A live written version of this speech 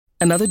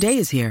Another day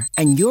is here,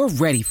 and you're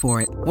ready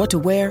for it. What to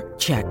wear?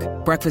 Check.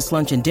 Breakfast,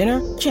 lunch, and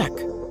dinner? Check.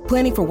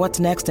 Planning for what's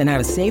next and how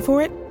to save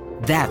for it?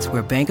 That's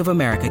where Bank of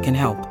America can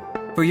help.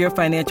 For your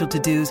financial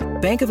to-dos,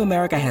 Bank of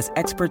America has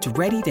experts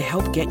ready to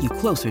help get you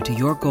closer to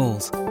your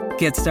goals.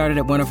 Get started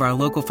at one of our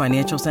local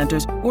financial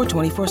centers or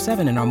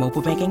 24/7 in our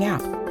mobile banking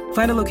app.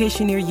 Find a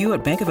location near you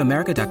at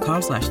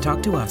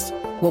bankofamerica.com/talktous.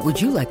 What would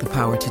you like the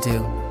power to do?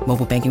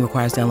 Mobile banking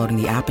requires downloading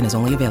the app and is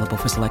only available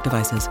for select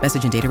devices.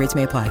 Message and data rates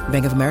may apply.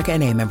 Bank of America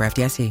N.A., member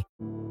FDIC.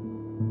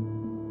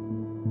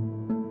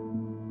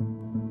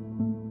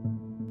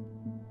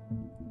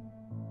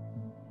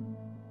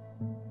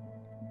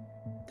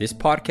 This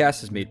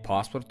podcast is made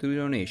possible through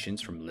donations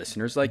from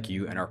listeners like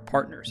you and our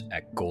partners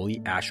at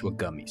Goalie Ashwa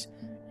Gummies.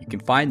 You can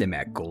find them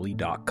at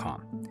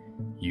goalie.com.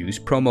 Use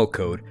promo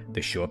code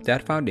the Show Up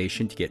Dad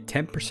Foundation to get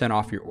 10%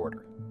 off your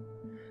order.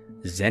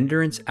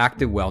 Zenderance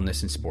Active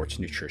Wellness and Sports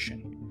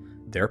Nutrition.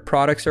 Their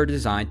products are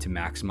designed to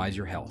maximize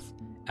your health.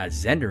 At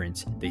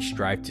Zenderance, they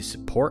strive to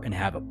support and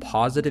have a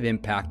positive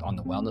impact on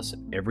the wellness of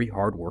every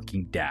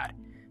hardworking dad.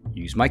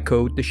 Use my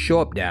code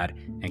TheShowUpDad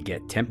and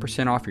get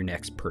 10% off your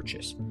next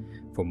purchase.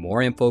 For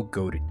more info,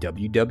 go to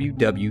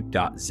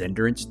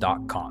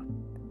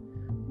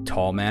www.zenderance.com.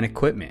 Tall Man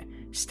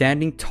Equipment,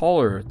 standing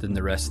taller than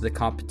the rest of the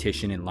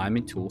competition in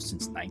lineman tools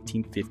since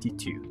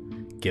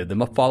 1952. Give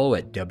them a follow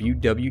at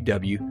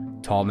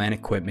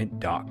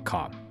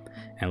www.tallmanequipment.com.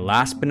 And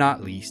last but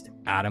not least,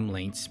 Adam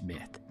Lane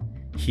Smith.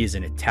 He is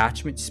an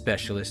attachment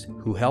specialist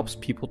who helps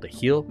people to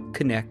heal,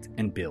 connect,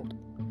 and build.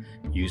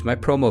 Use my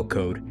promo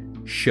code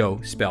SHOW,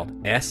 spelled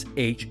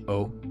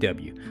SHOW,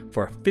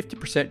 for a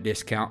 50%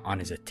 discount on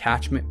his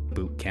attachment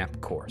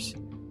bootcamp course.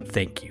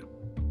 Thank you.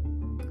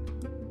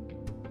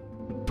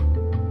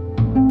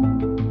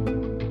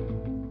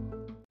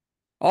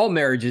 All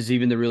marriages,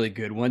 even the really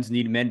good ones,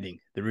 need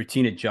mending. The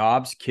routine of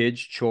jobs, kids,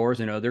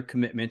 chores, and other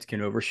commitments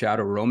can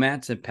overshadow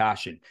romance and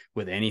passion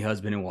with any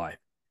husband and wife.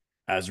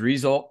 As a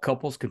result,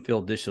 couples can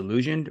feel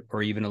disillusioned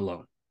or even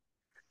alone.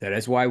 That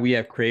is why we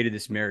have created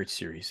this marriage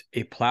series,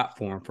 a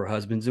platform for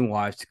husbands and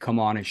wives to come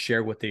on and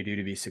share what they do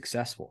to be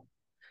successful.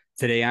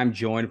 Today, I'm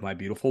joined with my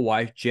beautiful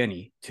wife,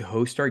 Jenny, to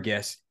host our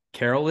guests,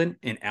 Carolyn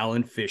and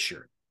Alan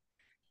Fisher.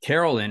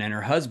 Carolyn and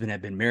her husband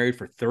have been married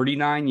for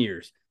 39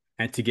 years,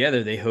 and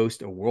together they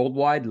host a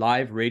worldwide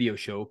live radio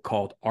show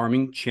called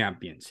Arming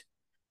Champions,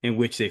 in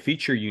which they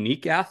feature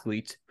unique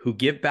athletes who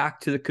give back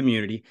to the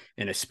community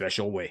in a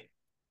special way.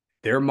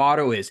 Their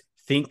motto is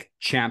Think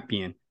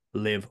Champion,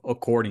 Live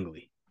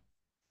Accordingly.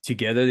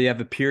 Together, they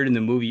have appeared in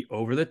the movie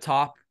Over the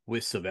Top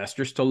with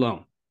Sylvester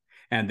Stallone,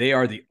 and they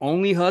are the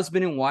only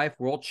husband and wife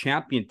world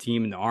champion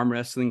team in the arm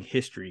wrestling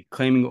history,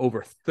 claiming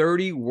over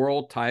 30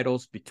 world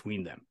titles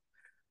between them.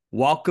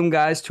 Welcome,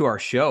 guys, to our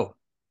show.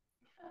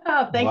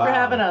 Oh, thanks for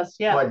having us.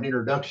 Yeah. Quite an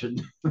introduction.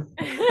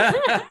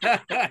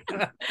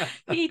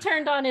 He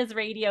turned on his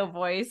radio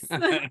voice.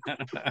 For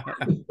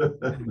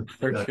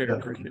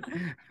sure.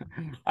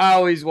 I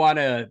always want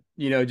to,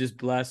 just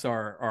bless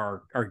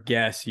our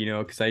guests,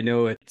 because I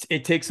know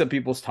it takes up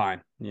people's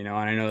time, and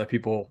I know that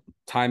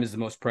time is the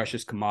most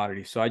precious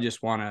commodity. So I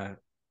just want to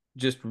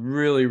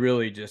really,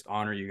 really just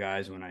honor you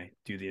guys when I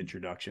do the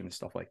introduction and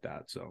stuff like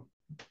that. So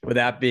with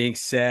that being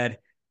said,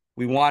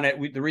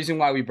 the reason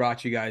why we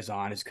brought you guys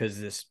on is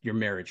because your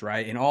marriage,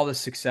 right? And all the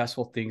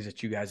successful things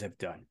that you guys have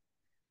done.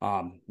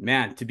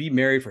 Man, to be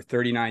married for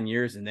 39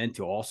 years and then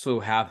to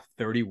also have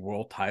 30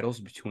 world titles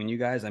between you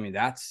guys. I mean,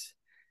 that's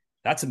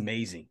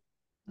amazing.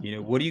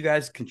 What do you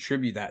guys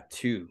contribute that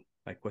to?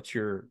 Like, what's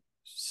your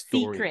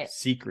story?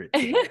 Secret.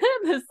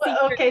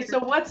 Okay, so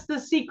what's the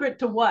secret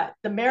to what?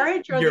 The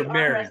marriage or your the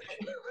marriage?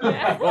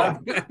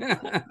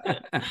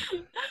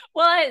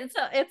 Well,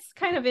 it's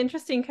kind of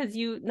interesting because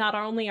you not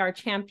only are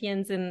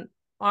champions in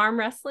arm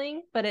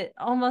wrestling, but it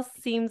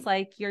almost seems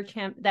like your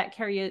that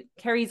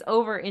carries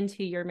over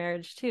into your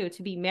marriage too.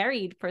 To be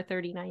married for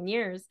 39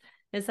 years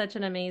is such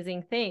an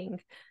amazing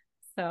thing.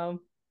 So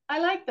I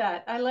like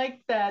that.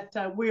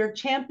 We're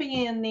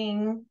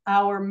championing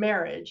our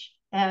marriage,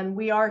 and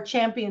we are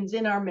champions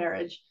in our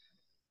marriage.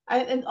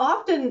 And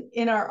often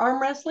in our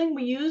arm wrestling,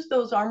 we use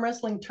those arm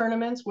wrestling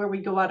tournaments where we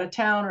go out of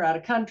town or out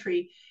of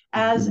country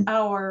as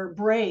our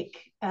break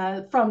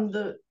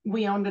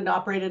we owned and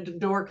operated a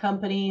door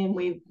company, and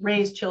we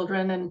raised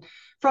children, and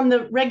from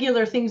the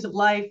regular things of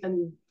life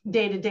and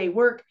day-to-day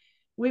work,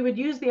 we would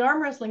use the arm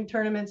wrestling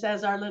tournaments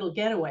as our little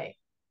getaway.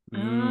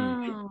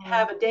 We'd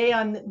have a day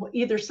on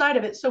either side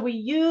of it. So we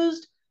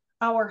used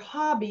our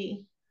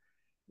hobby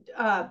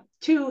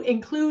to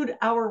include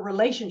our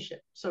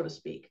relationship, so to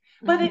speak.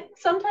 But it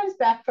sometimes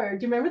backfired.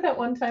 Do you remember that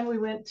one time we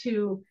went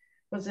to,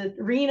 was it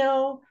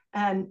Reno?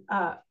 And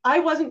I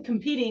wasn't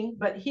competing,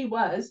 but he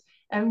was.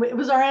 And it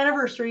was our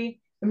anniversary.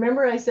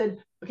 Remember, I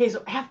said, okay,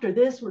 so after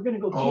this, we're going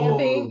to go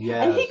camping.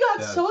 Yes, and he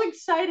got so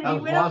excited. That he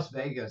was went Las up.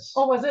 Vegas.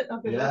 Oh, was it?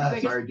 Okay. Yes,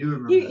 Vegas. I do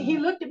remember He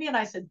looked at me and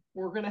I said,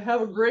 we're going to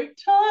have a great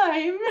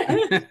time.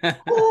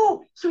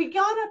 So he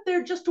got up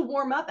there just to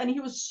warm up, and he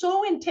was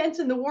so intense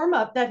in the warm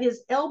up that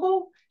his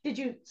elbow, did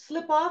you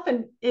slip off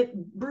and it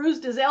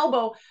bruised his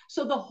elbow?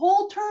 So the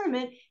whole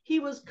tournament, he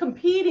was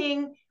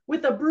competing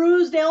with a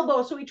bruised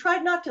elbow. So he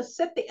tried not to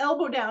set the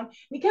elbow down. And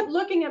he kept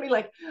looking at me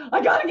like,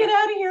 I got to get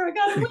out of here. I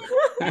got to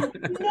win.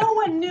 And no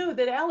one knew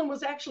that Alan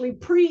was actually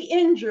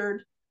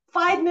pre-injured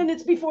 5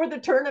 minutes before the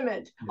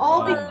tournament,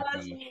 all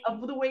because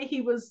of the way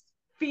he was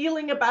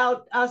feeling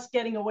about us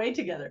getting away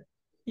together.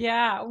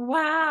 Yeah.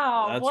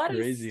 Wow. That's what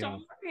crazy, a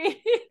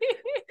story.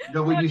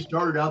 When you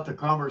started out the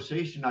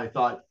conversation, I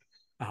thought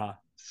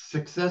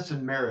success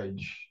in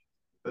marriage.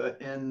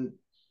 And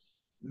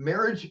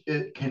marriage,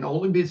 it can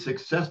only be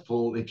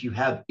successful if you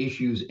have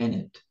issues in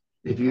it.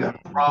 If you have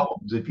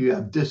problems, if you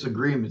have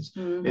disagreements,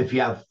 if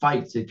you have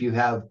fights, if you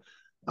have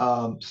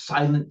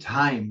silent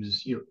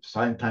times,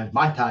 silent times,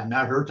 my time,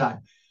 not her time,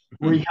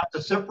 where you have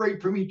to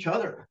separate from each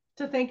other.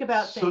 To think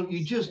about things. So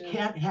you just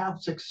can't have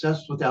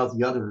success without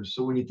the others.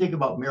 So when you think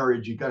about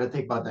marriage, you got to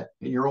think about that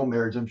in your own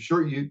marriage. I'm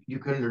sure you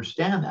can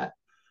understand that.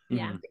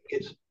 Yeah.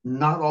 It's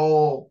not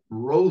all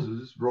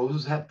roses.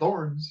 Roses have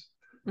thorns.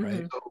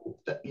 Right. So,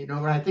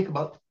 when I think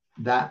about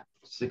that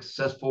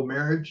successful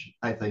marriage,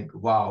 I think,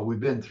 wow, we've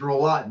been through a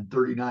lot in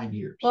 39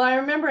 years. Well, I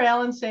remember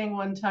Alan saying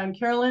one time,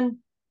 Carolyn,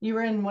 you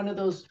were in one of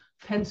those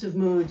pensive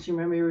moods. You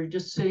remember you were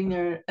just sitting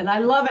there, and I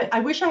love it. I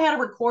wish I had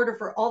a recorder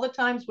for all the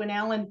times when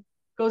Alan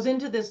goes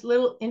into this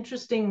little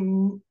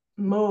interesting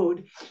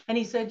mode. And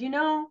he said,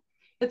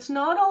 it's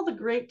not all the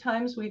great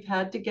times we've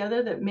had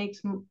together that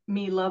makes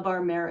me love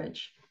our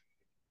marriage,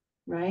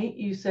 right?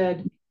 You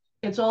said,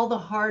 it's all the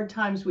hard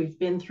times we've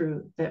been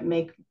through that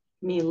make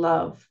me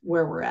love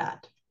where we're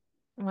at.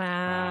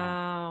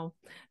 Wow.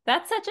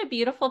 That's such a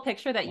beautiful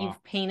picture that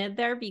you've painted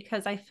there,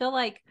 because I feel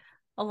like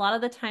a lot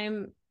of the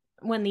time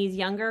when these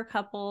younger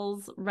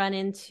couples run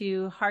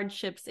into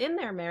hardships in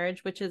their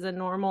marriage, which is a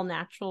normal,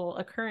 natural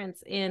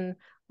occurrence in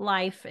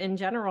life in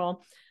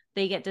general,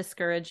 they get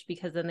discouraged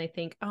because then they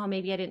think, oh,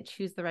 maybe I didn't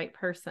choose the right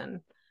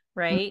person,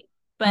 right?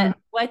 But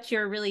what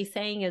you're really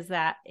saying is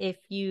that if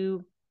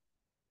you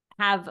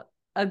have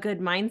a good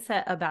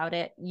mindset about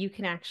it, you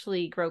can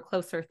actually grow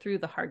closer through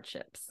the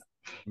hardships.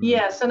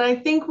 Yes, and I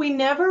think we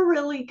never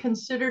really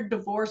considered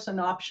divorce an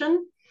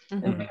option.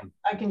 And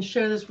I can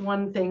share this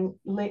one thing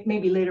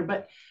maybe later,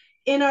 but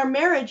in our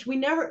marriage, we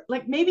never,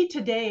 like maybe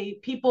today,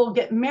 people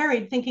get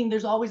married thinking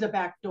there's always a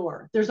back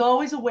door. There's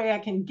always a way I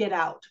can get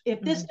out.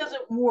 If this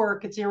doesn't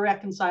work, it's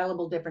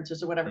irreconcilable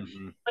differences or whatever.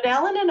 But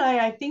Alan and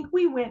I think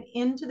we went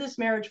into this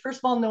marriage, first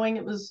of all, knowing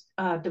it was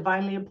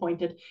divinely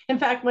appointed. In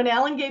fact, when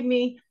Alan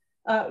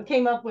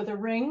came up with a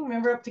ring,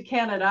 remember, up to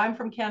Canada. I'm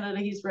from Canada,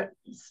 he's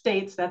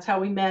States. That's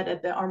how we met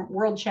at the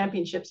World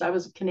Championships. I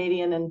was a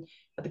Canadian and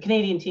at the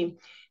Canadian team.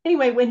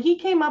 Anyway, when he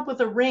came up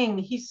with a ring,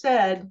 he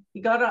said,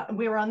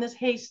 we were on this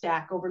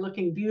haystack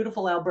overlooking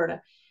beautiful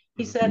Alberta.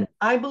 He said,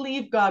 I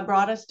believe God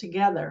brought us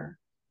together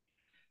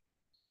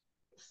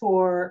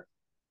for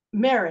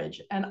marriage,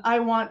 and I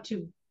want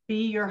to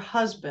be your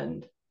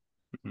husband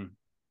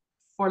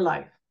for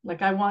life.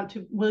 Like,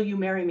 will you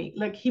marry me?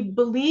 Like, he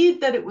believed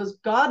that it was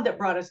God that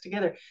brought us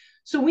together.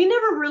 So we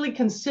never really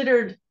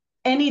considered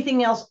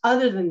anything else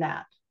other than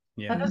that.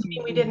 That doesn't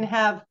mean we didn't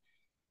have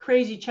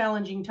crazy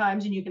challenging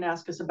times, and you can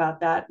ask us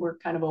about that. We're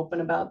kind of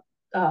open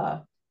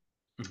about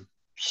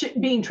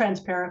being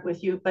transparent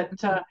with you, but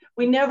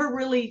we never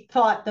really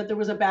thought that there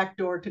was a back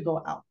door to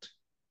go out.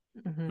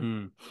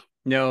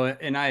 No,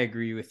 and I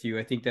agree with you.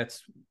 I think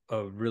that's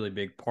a really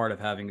big part of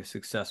having a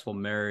successful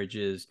marriage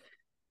is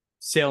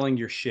sailing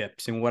your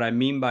ships. And what I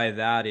mean by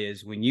that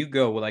is when you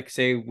go, like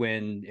say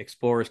when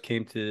explorers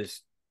came to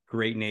this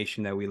great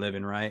nation that we live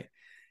in, right?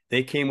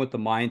 They came with the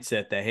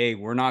mindset that, hey,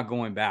 we're not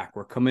going back.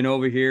 We're coming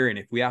over here. And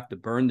if we have to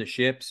burn the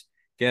ships,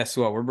 guess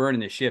what? We're burning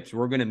the ships.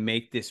 We're going to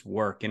make this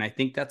work. And I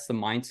think that's the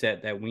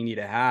mindset that we need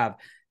to have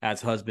as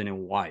husband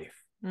and wife.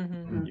 You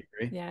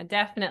agree? Yeah,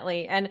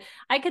 definitely. And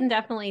I can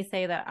definitely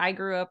say that I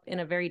grew up in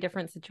a very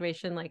different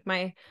situation. Like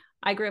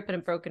I grew up in a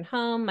broken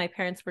home. My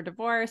parents were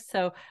divorced.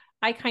 So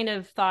I kind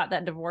of thought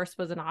that divorce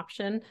was an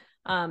option,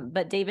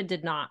 but David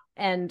did not.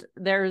 And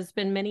there's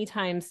been many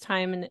times,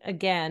 time and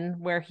again,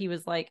 where he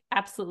was like,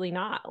 absolutely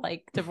not.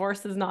 Like,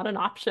 divorce is not an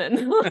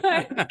option.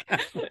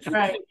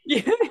 Right.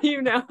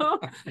 You know?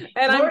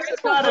 And divorce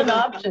is not an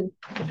option.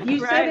 You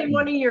said in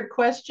one of your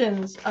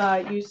questions,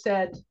 you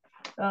said,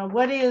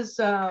 what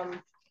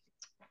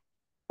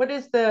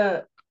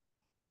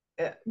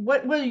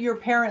were your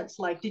parents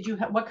like? Did you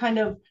have, what kind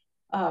of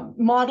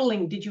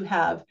modeling did you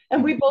have?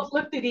 And we both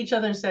looked at each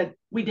other and said,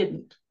 we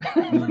didn't.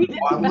 We didn't.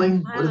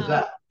 Modeling? What is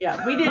that?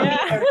 Yeah, we didn't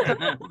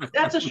either.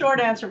 That's a short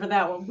answer for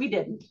that one. We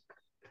didn't.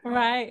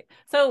 Right.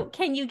 So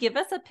can you give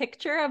us a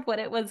picture of what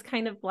it was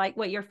kind of like,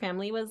 what your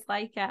family was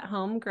like at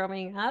home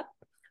growing up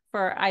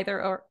for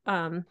either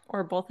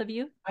or both of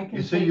you?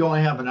 You say you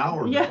only have an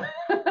hour. Yeah.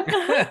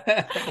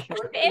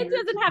 It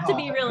doesn't have to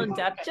be real in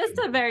depth, just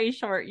a very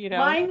short,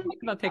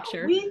 a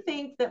picture. We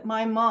think that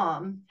my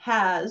mom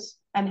has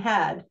and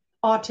had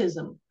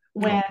autism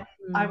when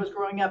I was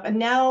growing up. And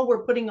now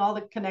we're putting all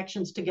the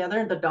connections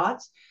together, the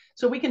dots.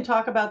 So we can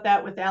talk about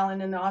that with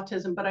Alan and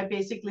autism, but I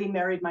basically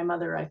married my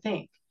mother, I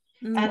think.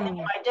 And then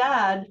my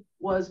dad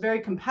was very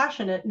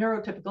compassionate,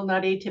 neurotypical,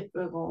 not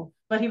atypical,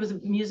 but he was a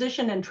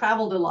musician and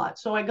traveled a lot.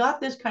 So I got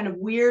this kind of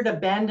weird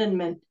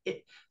abandonment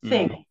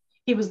thing.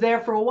 He was there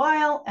for a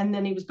while and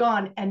then he was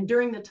gone. And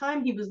during the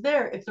time he was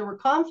there, if there were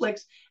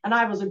conflicts and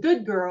I was a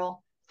good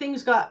girl,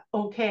 things got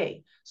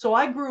okay. So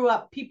I grew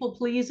up people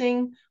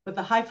pleasing with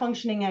a high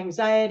functioning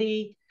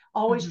anxiety,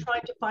 always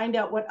trying to find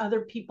out what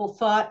other people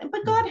thought.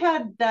 But God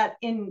had that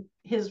in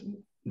his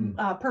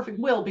perfect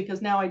will,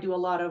 because now I do a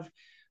lot of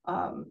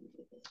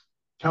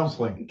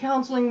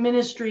counseling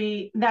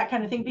ministry, that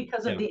kind of thing,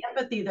 because of the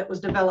empathy that was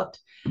developed.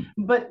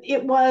 But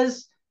it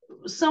was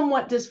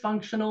somewhat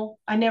dysfunctional.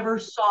 I never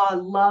saw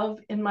love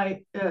in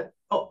my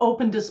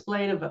open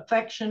display of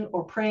affection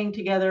or praying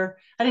together.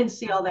 I didn't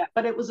see all that,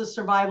 but it was a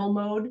survival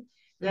mode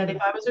that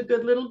if I was a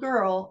good little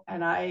girl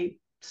and I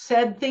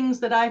said things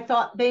that I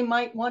thought they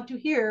might want to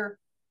hear,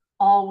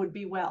 all would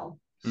be well.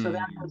 So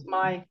that was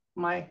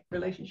my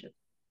relationship.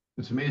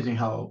 It's amazing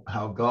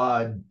how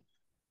God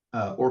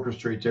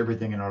orchestrates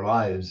everything in our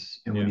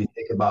lives. And when you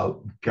think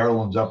about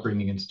Carolyn's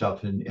upbringing and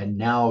stuff, and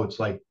now it's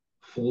like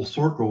full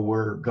circle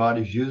where God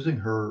is using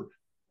her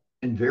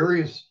in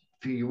various,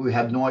 we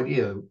have no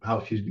idea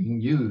how she's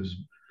being used,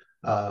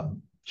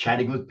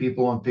 chatting with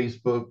people on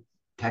Facebook,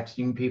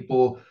 texting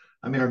people.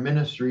 I mean, our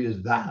ministry is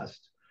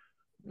vast.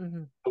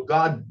 So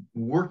God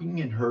working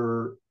in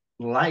her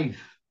life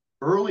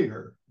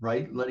earlier,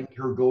 right? Letting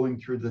her going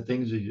through the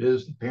things that she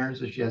is, the parents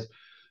that she has.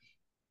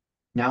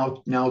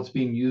 Now it's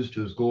being used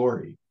to his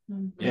glory.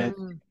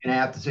 And I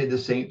have to say the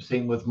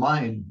same with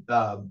mine.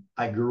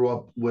 I grew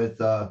up with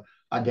a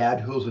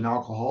dad who was an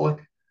alcoholic,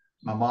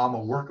 my mom a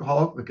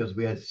workaholic, because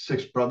we had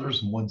 6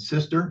 brothers and 1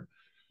 sister.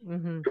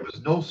 There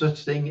was no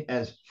such thing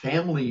as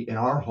family in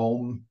our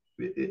home,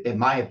 in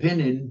my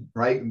opinion,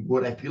 right?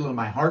 What I feel in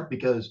my heart,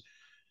 because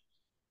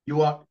you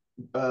want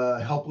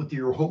help with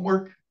your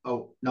homework?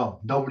 Oh, no,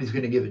 nobody's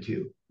going to give it to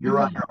you. You're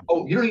on your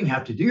own. You don't even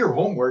have to do your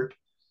homework.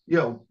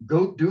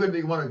 Go do whatever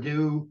you want to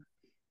do.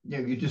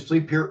 You just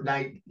sleep here at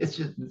night. It's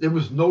just, there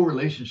was no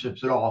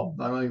relationships at all,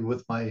 not only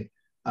with my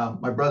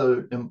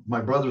brother and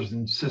my brothers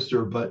and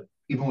sister, but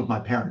even with my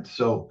parents.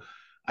 So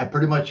I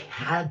pretty much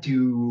had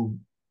to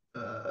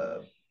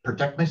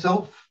protect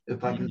myself,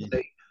 if I can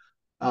say,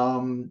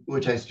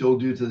 which I still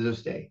do to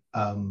this day.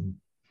 I'm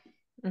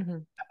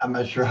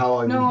not sure how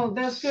I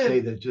would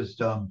say that.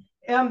 Just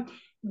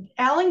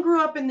Alan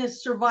grew up in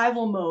this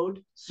survival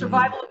mode,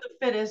 survival of the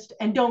fittest,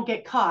 and don't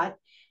get caught.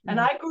 And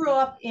I grew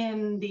up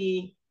in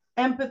the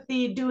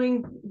empathy,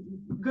 doing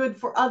good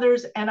for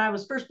others, and I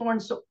was firstborn,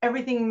 so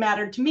everything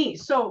mattered to me.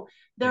 So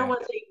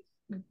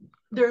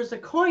there's a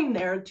coin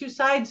there, 2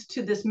 sides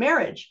to this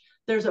marriage.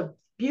 There's a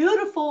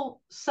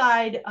beautiful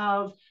side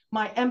of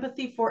my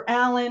empathy for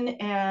Alan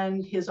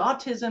and his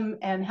autism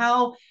and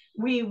how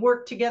we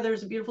work together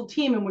as a beautiful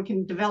team, and we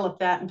can develop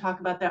that and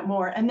talk about that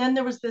more. And then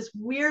there was this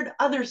weird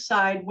other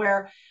side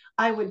where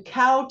I would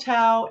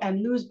kowtow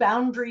and lose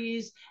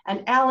boundaries,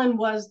 and Alan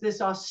was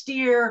this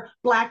austere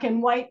black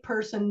and white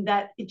person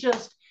that it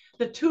just,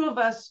 the 2 of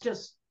us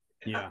just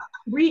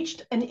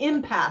reached an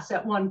impasse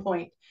at one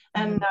point.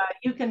 And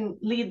you can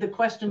lead the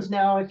questions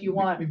now if you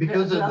want.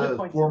 Because of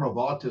the form of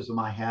autism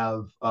I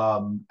have,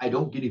 I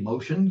don't get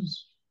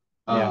emotions.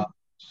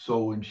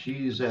 So when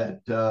she's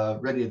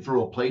ready to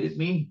throw a plate at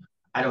me,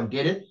 I don't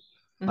get it.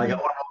 Like, I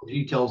want to know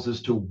details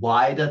as to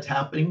why that's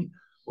happening,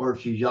 or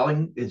if she's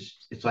yelling,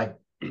 it's like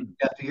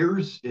deaf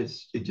ears.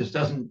 It just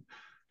doesn't.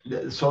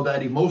 So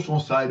that emotional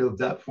side of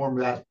that form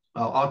of that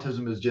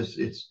autism is just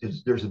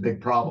there's a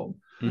big problem.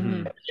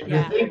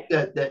 I think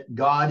that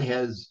God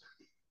has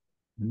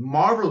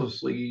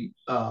marvelously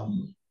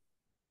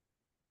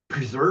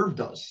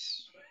preserved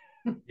us.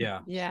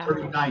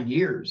 39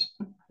 years.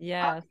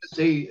 I would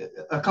say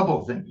a couple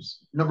of things.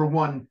 Number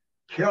one,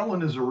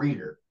 Carolyn is a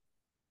reader,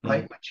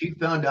 right? When she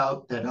found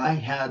out that I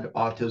had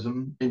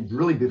autism, and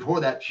really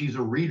before that, she's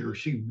a reader.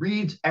 She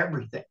reads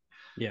everything.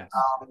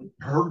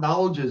 Her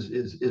knowledge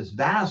is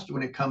vast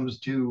when it comes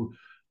to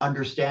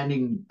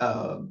understanding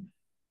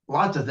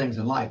lots of things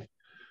in life.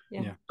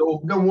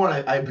 So number one,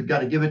 I've got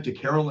to give it to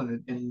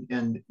Carolyn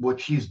and what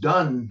she's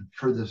done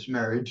for this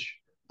marriage.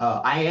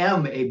 I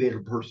am a better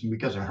person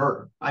because of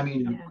her. I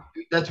mean,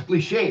 that's a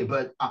cliche,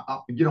 but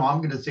I'm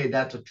going to say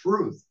that's a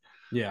truth.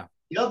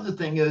 The other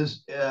thing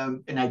is,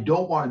 and I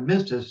don't want to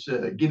miss this,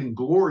 giving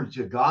glory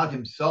to God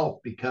himself,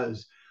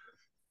 because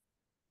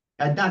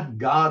had not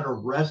God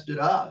arrested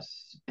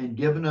us and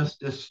given us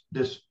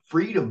this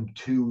freedom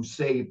to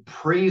say,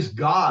 praise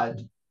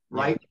God,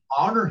 right?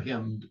 Honor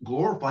him,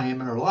 glorify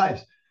him in our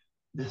lives,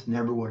 this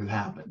never would have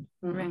happened.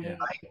 Right?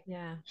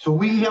 So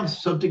we have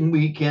something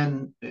we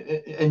can,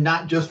 and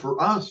not just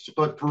for us,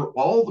 but for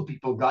all the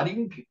people of God,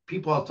 even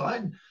people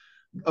outside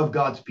of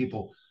God's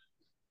people.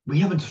 we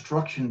have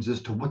instructions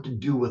as to what to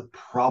do with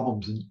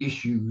problems and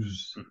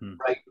issues,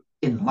 right,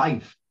 in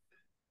life.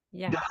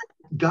 Yeah.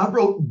 God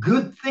wrote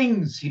good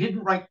things. He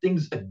didn't write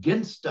things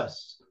against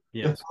us.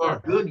 Yes. If for our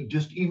good, he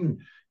just even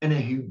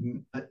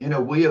in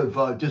a way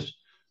of just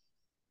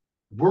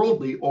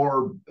worldly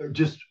or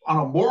just on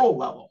a moral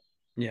level.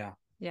 Yeah.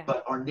 Yeah.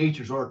 But our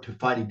natures are to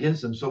fight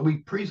against them. So we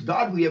praise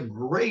God. We have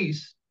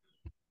grace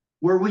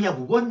where we have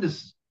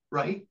oneness,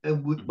 right?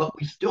 But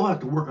we still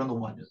have to work on the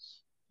oneness.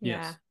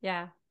 Yeah. Yes.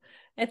 Yeah.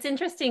 It's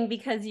interesting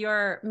because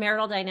your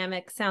marital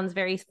dynamic sounds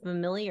very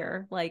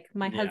familiar. Like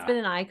my husband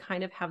and I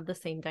kind of have the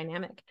same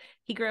dynamic.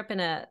 He grew up in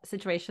a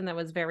situation that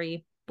was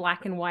very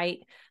black and white.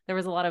 There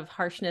was a lot of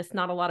harshness,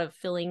 not a lot of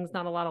feelings,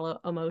 not a lot of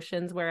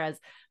emotions. Whereas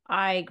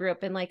I grew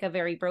up in like a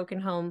very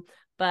broken home,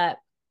 but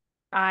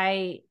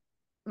my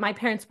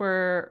parents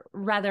were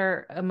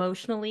rather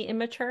emotionally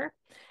immature.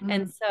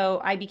 And so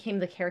I became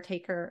the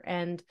caretaker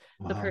and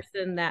the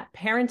person that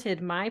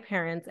parented my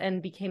parents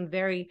and became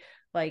very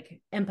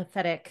like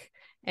empathetic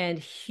and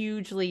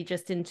hugely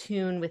just in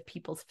tune with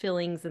people's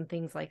feelings and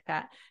things like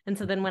that. And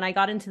so then when I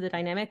got into the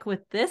dynamic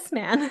with this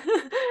man,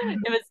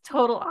 it was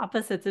total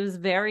opposites. It was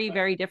very,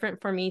 very different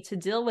for me to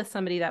deal with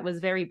somebody that was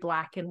very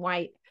black and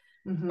white.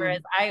 Whereas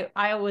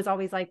I was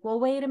always like, well,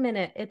 wait a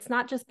minute, it's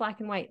not just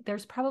black and white.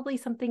 There's probably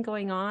something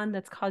going on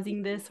that's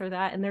causing this or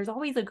that. And there's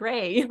always a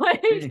gray.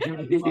 Like,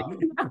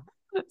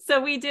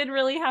 so we did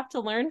really have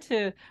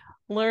to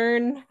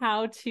learn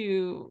how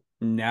to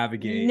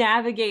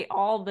navigate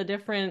all the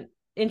different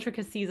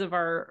intricacies of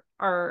our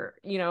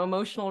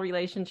emotional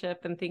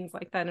relationship and things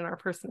like that in our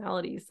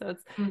personalities. So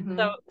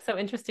it's so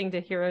interesting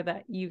to hear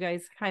that you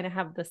guys kind of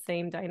have the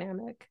same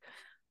dynamic.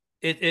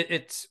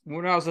 It's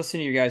when I was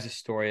listening to you guys'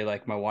 story,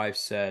 like my wife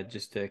said,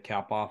 just to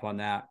cap off on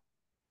that,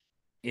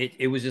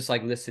 it was just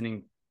like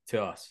listening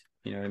to us,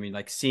 you know what I mean?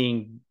 Like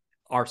seeing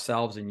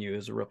ourselves in you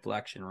as a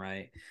reflection,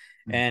 right?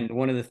 And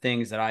one of the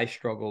things that I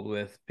struggled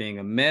with being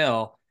a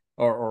male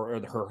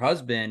or her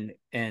husband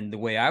and the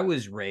way I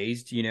was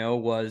raised,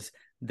 was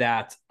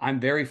that I'm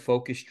very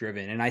focus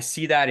driven. And I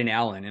see that in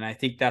Alan. And I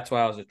think that's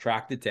why I was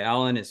attracted to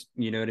Alan is,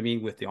 you know what I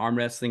mean? With the arm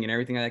wrestling and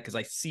everything like that, because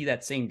I see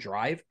that same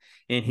drive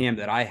in him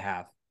that I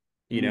have.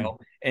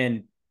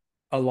 And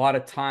a lot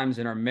of times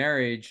in our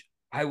marriage,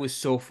 I was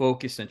so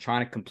focused on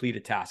trying to complete a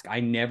task.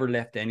 I never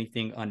left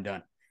anything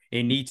undone.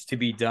 It needs to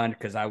be done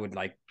because I would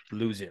like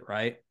lose it.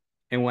 Right.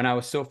 And when I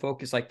was so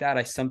focused like that,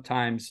 I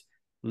sometimes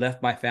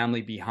left my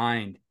family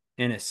behind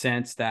in a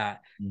sense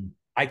that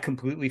I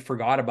completely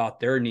forgot about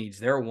their needs,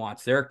 their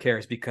wants, their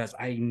cares because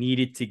I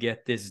needed to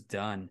get this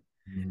done.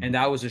 And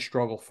that was a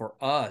struggle for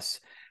us.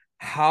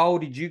 How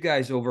did you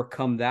guys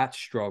overcome that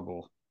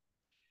struggle?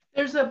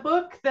 There's a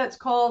book that's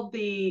called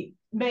The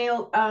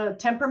Male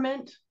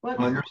Temperament.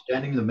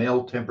 Understanding the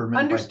Male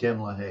Temperament by Tim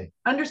LaHaye.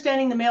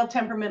 Understanding the Male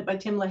Temperament by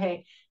Tim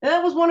LaHaye. And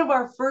that was one of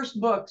our first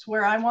books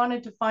where I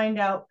wanted to find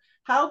out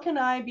how can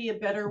I be a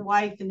better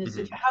wife in this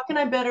situation? How can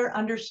I better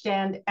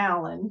understand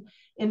Alan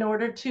in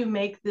order to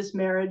make this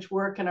marriage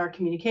work and our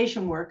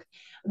communication work?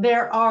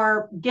 There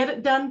are get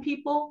it done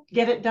people,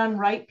 get it done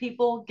right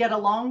people, get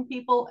along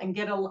people, and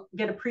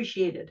get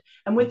appreciated.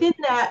 And within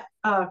that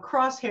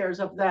crosshairs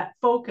of that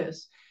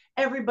focus,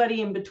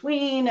 everybody in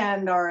between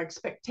and our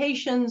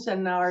expectations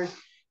and our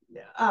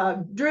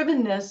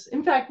drivenness.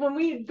 In fact, when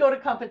we go to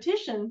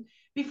competition,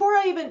 before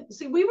I even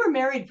see, we were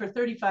married for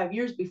 35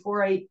 years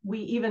before we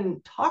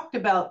even talked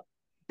about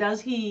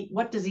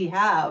what does he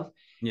have?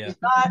 Yeah. He's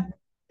not,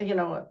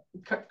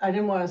 I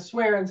didn't want to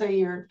swear and say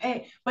you're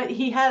A, but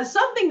he has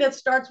something that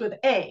starts with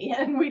A,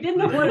 and we didn't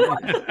know what it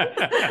was.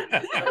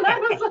 And I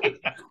was like,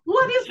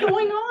 what is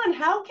going on?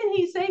 How can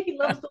he say he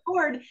loves the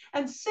Lord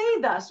and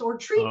say thus or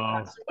treat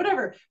us or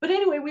whatever? But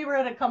anyway, we were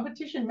at a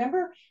competition.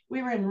 Remember,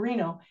 we were in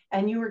Reno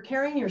and you were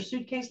carrying your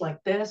suitcase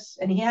like this,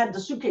 and he had the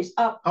suitcase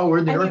up. Oh, we're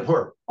in the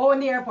airport. In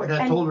the airport.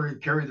 And I told her to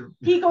carry the.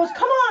 He goes,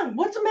 come on,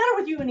 what's the matter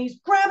with you? And he's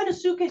grabbing a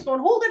suitcase,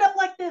 going, hold it up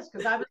like this,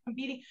 because I was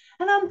competing.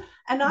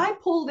 And I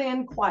pulled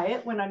in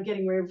quiet when I'm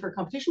getting ready for a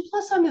competition.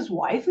 Plus, I'm his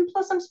wife, and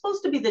plus, I'm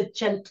supposed to be the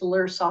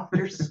gentler,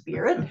 softer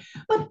spirit.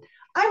 But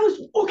I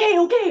was okay,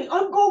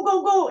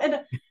 go.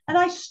 And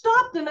I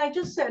stopped and I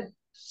just said,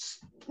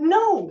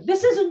 no,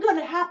 this isn't going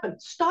to happen.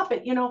 Stop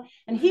it,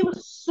 And he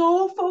was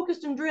so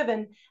focused and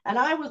driven, and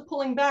I was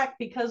pulling back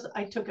because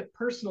I took it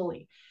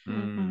personally.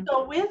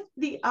 So with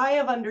the eye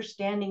of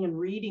understanding and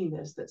reading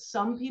this, that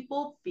some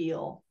people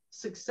feel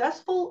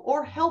successful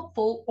or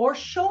helpful or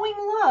showing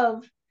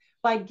love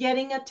by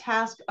getting a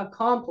task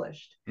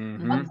accomplished.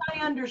 Once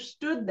I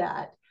understood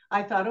that,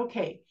 I thought,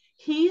 okay,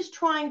 he's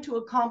trying to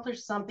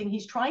accomplish something.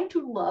 He's trying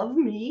to love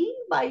me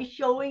by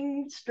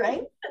showing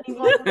strength, and he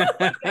wants to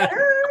be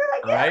better,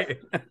 I guess.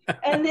 Right.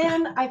 And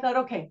then I thought,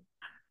 okay,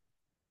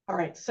 all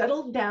right,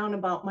 settle down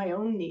about my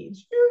own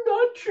needs. You're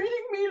not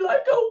treating me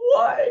like a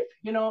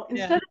wife.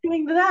 Instead of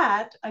doing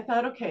that, I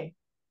thought, okay,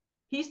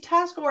 he's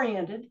task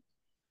oriented.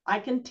 I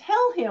can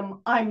tell him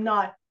I'm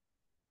not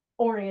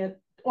oriented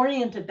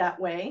that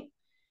way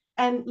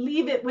and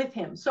leave it with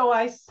him. So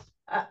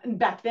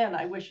back then,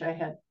 I wish I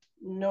had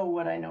know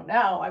what I know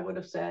now. I would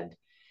have said,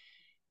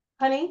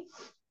 honey,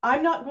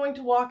 I'm not going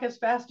to walk as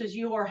fast as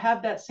you or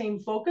have that same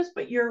focus,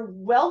 but you're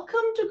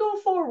welcome to go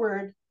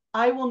forward.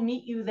 I will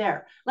meet you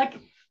there. Like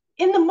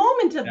in the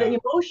moment of the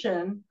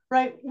emotion,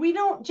 right?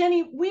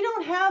 Jenny, we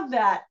don't have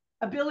that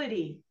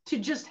ability to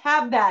just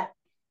have that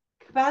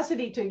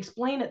capacity to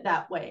explain it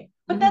that way.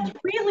 But that's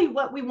really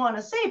what we want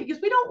to say,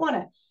 because we don't want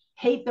to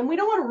hate them. We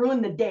don't want to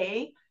ruin the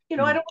day. I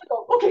don't want to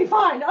go, okay,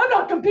 fine, I'm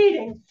not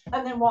competing,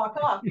 and then walk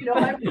off.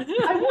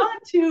 I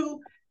want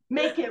to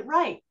make it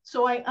right.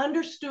 So I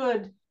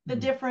understood the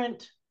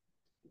different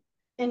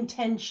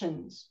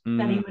intentions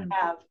that he would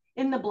have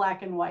in the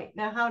black and white.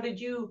 Now, how did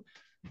you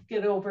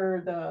get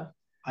over the...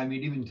 I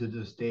mean, even to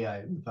this day,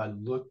 if I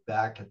look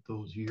back at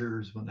those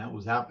years when that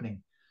was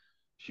happening,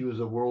 she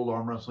was a world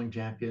arm wrestling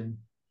champion,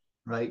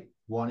 right?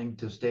 Wanting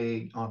to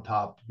stay on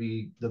top, to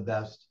be the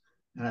best.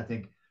 And I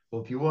think,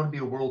 well, if you want to be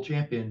a world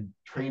champion,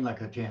 train like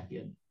a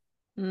champion.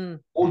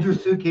 Hold your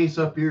suitcase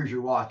up here as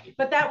you're walking.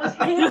 But that was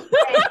his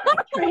way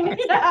of training.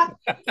 Yeah,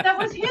 that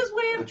was his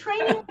way of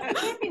training like a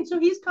champion. So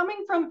he's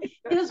coming from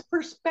his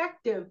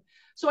perspective.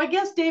 So I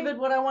guess, David,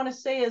 what I want to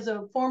say is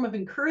a form of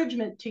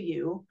encouragement to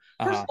you.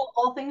 First of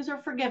all things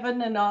are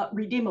forgiven and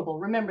redeemable.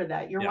 Remember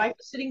that. Your wife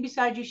is sitting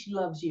beside you. She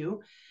loves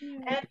you.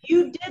 And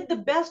you did the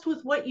best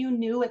with what you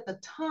knew at the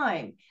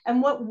time.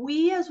 And what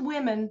we as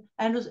women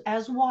and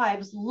as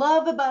wives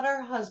love about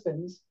our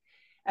husbands,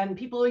 and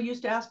people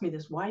used to ask me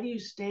this, why do you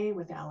stay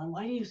with Alan?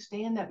 Why do you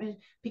stay in that?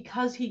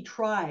 Because he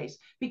tries,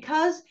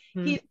 because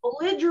he's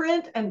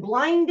belligerent and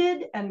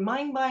blinded and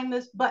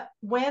mind-mindless. But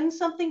when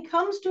something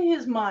comes to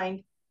his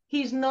mind,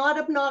 he's not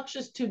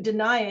obnoxious to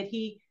deny it.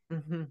 He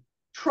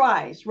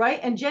tries,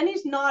 right? And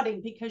Jenny's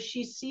nodding because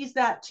she sees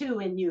that too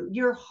in you.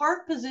 Your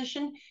heart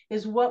position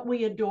is what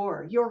we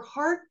adore. Your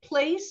heart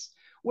place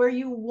where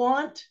you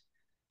want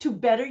to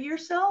better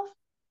yourself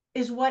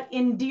is what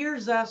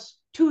endears us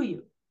to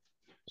you.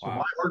 So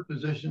my heart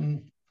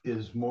position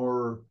is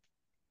more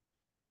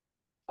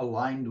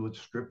aligned with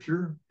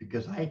scripture,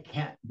 because I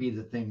can't be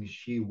the things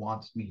she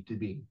wants me to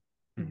be.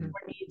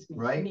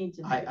 Right?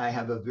 I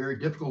have a very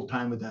difficult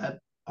time with that,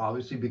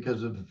 obviously,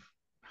 because of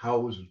how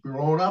I was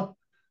growing up,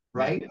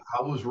 right?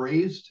 How I was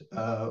raised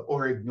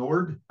or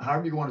ignored,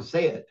 however you want to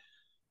say it.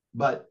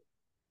 But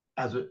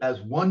as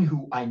one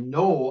who I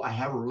know I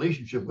have a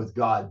relationship with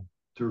God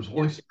through his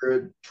Holy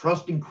Spirit,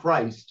 trusting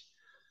Christ,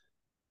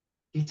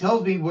 he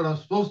tells me what I'm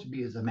supposed to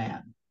be as a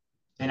man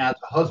and as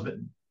a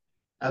husband,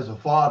 as a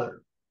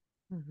father.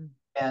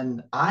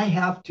 And I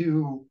have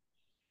to,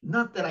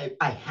 not that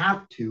I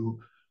have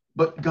to,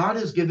 but God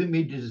has given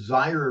me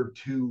desire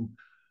to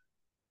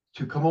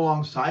come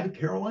alongside of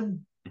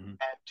Carolyn and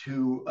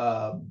to,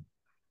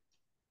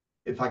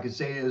 if I could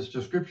say it as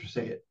the scripture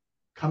say it,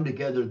 come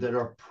together that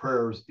our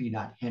prayers be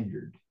not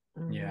hindered.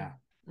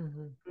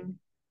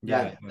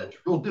 That's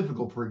real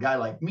difficult for a guy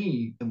like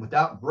me. And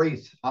without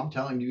grace, I'm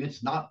telling you,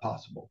 it's not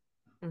possible.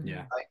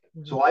 Right?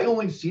 So I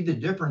only see the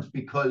difference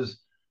because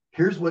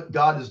here's what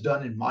God has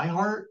done in my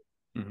heart.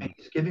 And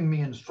he's giving me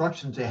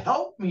instruction to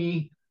help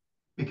me,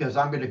 because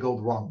I'm going to go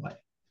the wrong way.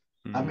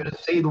 I'm going to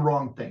say the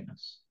wrong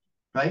things.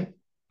 Right?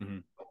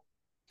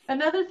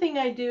 Another thing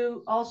I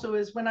do also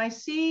is when I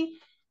see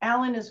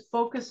Alan is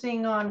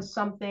focusing on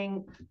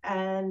something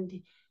and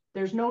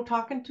there's no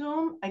talking to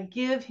him, I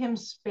give him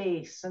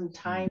space and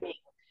timing.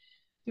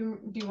 Do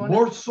you want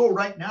more so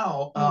right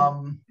now?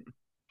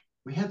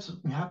 We had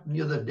something happen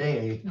the other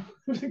day.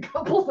 There's a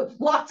couple of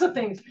lots of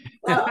things.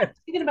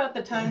 Thinking about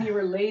the time you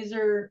were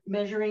laser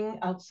measuring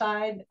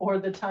outside, or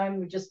the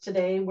time just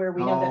today where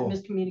we had that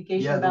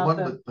miscommunication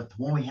about but the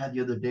one we had the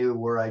other day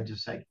where I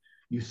just like,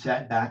 you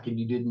sat back and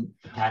you didn't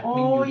attack me.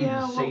 You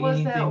didn't say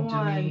anything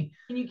to me.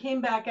 And you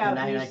came back out.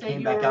 And I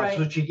came back out. Right.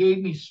 So she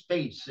gave me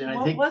space. And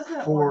I think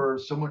for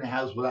someone who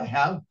has what I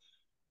have,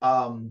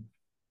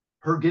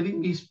 her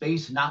giving me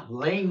space, not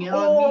laying it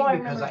on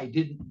me because I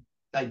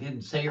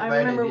didn't say it right. I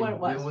remember what it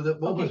was. Deal with it.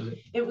 What was it?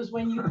 It was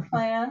when you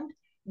planned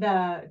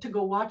to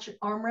go watch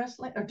arm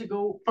wrestling, or to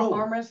go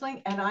arm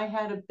wrestling, and I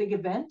had a big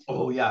event.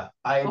 Oh yeah,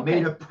 I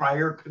made a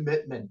prior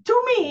commitment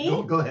to me.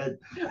 Go ahead.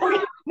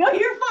 Okay. No,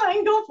 you're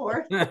fine. Go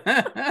for it.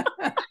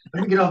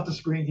 Let me get off the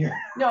screen here.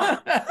 No,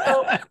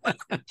 so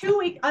 2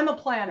 weeks. I'm a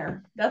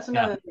planner. That's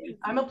another thing.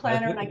 I'm a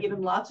planner, and I give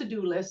him lots of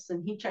do lists,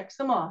 and he checks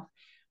them off.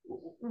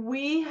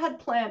 We had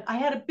planned, I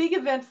had a big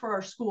event for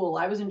our school.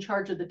 I was in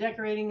charge of the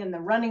decorating and the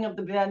running of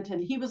the event,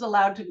 and he was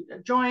allowed to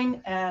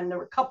join, and there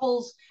were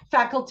couples,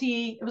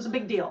 faculty. It was a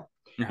big deal.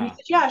 And he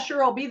said, yeah,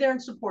 sure, I'll be there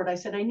and support. I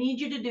said, I need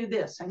you to do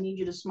this. I need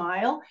you to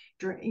smile,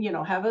 drink,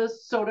 have a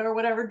soda or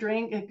whatever,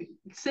 drink,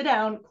 sit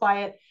down,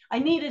 quiet. I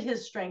needed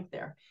his strength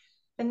there.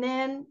 And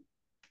then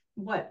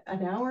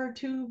an hour or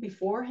two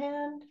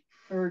beforehand,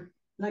 or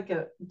like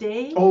a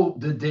day? Oh,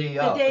 the day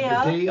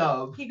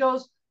of. He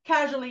goes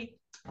casually,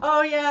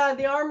 oh yeah,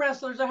 the arm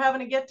wrestlers are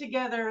having a get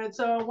together. It's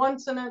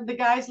the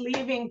guy's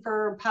leaving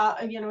for,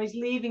 he's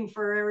leaving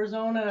for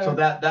Arizona. So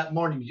that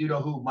morning, you know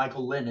who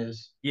Michael Lynn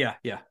is? Yeah.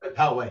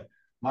 Poway.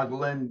 Michael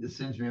Lynn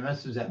sends me a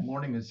message that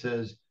morning and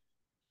says,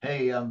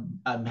 hey, I'm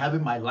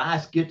having my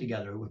last get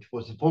together, which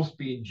was supposed to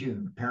be in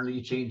June. Apparently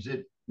he changed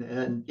it.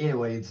 And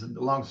anyway, it's a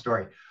long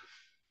story.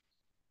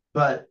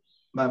 But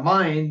my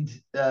mind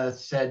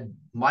said,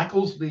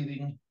 Michael's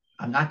leaving.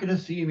 I'm not going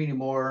to see him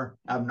anymore.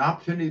 I have an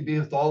opportunity to be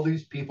with all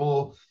these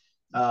people,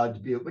 to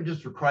be a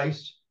witness for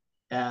Christ.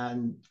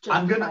 And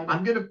I'm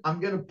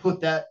gonna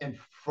put that in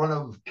front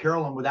of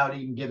Carolyn without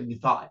even giving a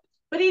thought.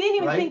 But he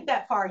didn't even think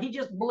that far. He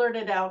just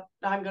blurted out,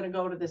 I'm going to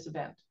go to this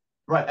event.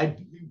 Right.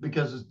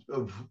 Because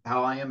of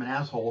how I am an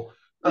asshole.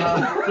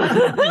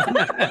 I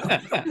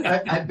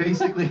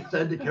basically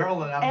said to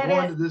Carolyn, I'm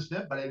going to this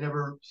event, but I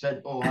never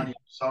said, oh, honey,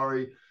 I'm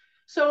sorry.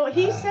 So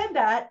he said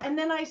that. And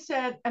then I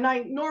said, and I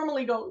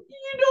normally go,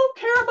 you don't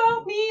care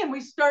about me. And we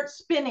start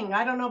spinning.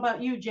 I don't know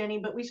about you, Jenny,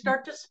 but we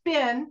start to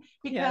spin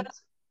because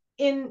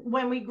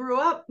when we grew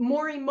up,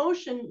 more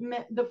emotion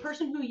meant the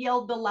person who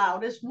yelled the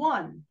loudest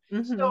won.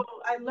 Mm-hmm. So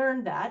I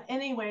learned that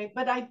anyway,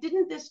 but I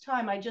didn't this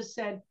time. I just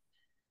said,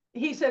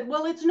 he said,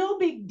 well, it's no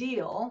big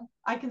deal.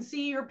 I can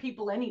see your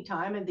people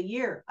anytime of the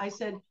year. I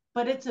said,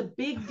 but it's a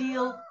big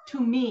deal to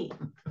me.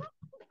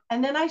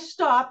 And then I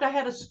stopped. I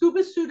had a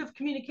scuba suit of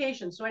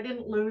communication, so I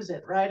didn't lose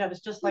it, right? I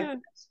was just like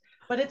this,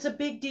 but it's a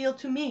big deal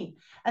to me.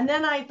 And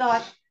then I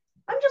thought,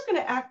 I'm just going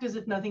to act as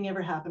if nothing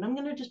ever happened. I'm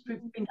going to just be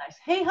nice.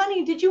 Hey,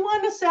 honey, did you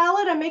want a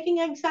salad? I'm making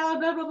egg salad,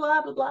 blah, blah,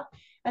 blah, blah, blah.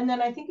 And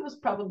then I think it was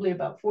probably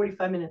about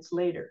 45 minutes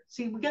later.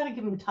 See, we got to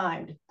give him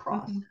time to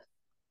process.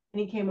 Mm-hmm. And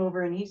he came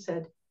over and he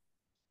said,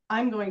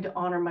 I'm going to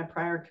honor my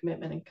prior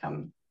commitment and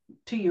come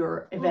to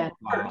your event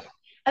first.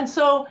 And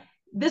so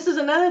this is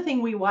another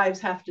thing we wives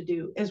have to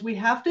do, is we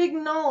have to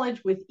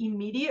acknowledge with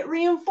immediate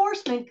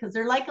reinforcement, because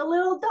they're like a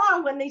little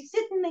dog. When they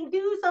sit and they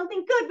do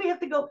something good, we have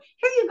to go,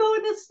 here you go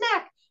with this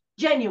snack.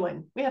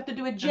 Genuine. We have to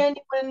do a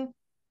genuine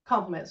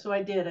compliment. So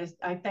I did.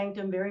 I thanked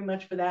him very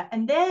much for that.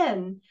 And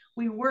then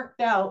we worked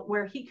out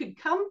where he could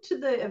come to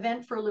the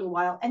event for a little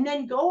while and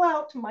then go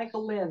out to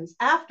Michael Lynn's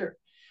after.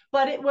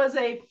 But it was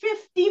a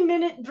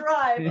 50-minute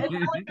drive. And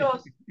Ellen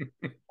goes,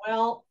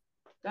 well,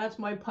 that's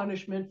my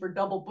punishment for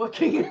double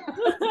booking.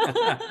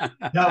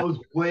 That was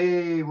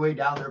way, way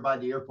down there by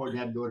the airport and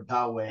had to go to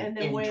Poway and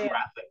then in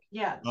traffic.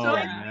 Yeah. So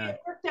it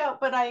worked out.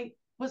 But I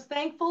was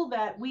thankful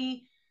that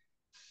we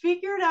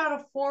figured out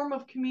a form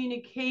of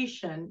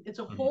communication. It's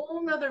a whole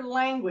nother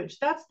language.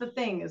 That's the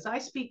thing, is I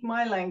speak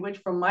my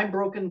language from my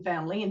broken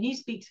family and he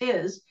speaks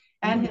his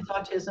and his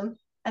autism.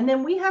 And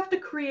then we have to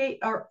create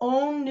our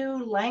own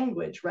new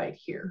language right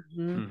here.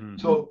 Mm-hmm.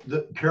 So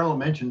Carolyn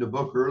mentioned a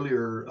book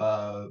earlier.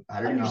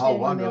 I don't know how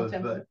long ago,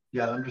 but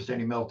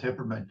Understanding Male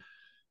Temperament.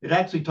 It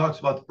actually talks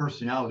about the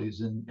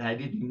personalities, and I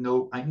didn't even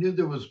know. I knew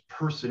there was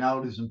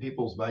personalities in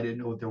people's, but I didn't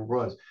know what there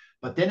was.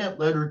 But then it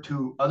led her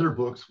to other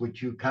books,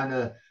 which you kind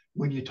of,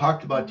 when you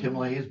talked about Tim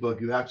LaHaye's book,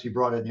 you actually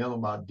brought in the other one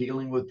about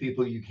dealing with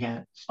people you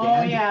can't stand.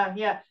 Oh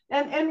yeah.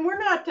 And we're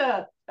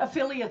not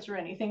affiliates or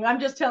anything. I'm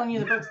just telling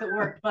you the books that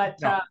worked. But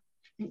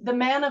The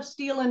Man of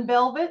Steel and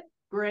Velvet,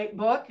 great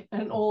book,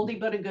 an oldie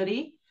but a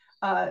goodie.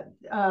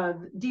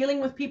 Dealing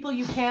with People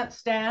You Can't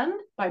Stand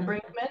by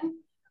Brinkman.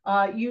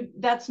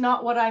 That's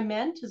Not What I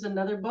Meant is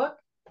another book,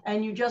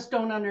 and You Just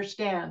Don't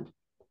Understand.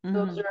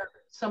 Those are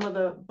some of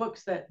the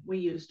books that we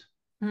used.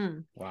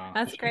 Wow,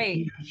 that's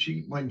great.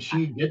 When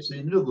she gets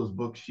into those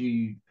books,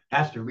 she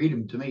has to read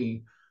them to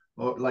me.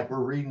 Like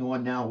we're reading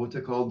one now. What's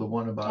it called? The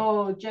one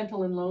about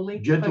Gentle and Lowly.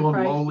 Gentle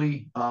and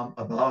Lowly,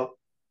 about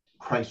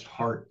Christ's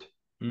heart.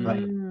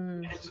 Right.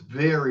 It's a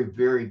very,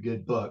 very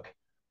good book.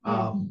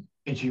 And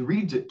she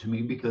reads it to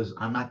me because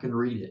I'm not going to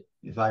read it.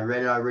 If I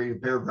read it, I read a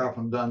paragraph,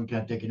 I'm done,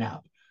 can't take a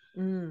nap.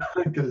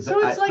 So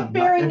it's like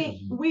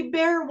we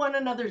bear one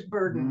another's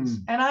burdens.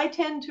 And I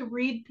tend to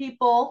read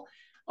people,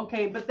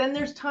 but then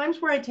there's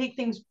times where I take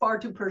things far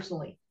too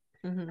personally.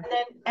 And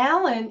then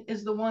Alan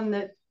is the one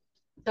that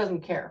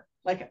doesn't care.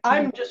 Like,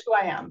 I'm just who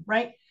I am,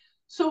 right?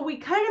 So we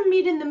kind of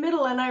meet in the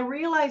middle, and I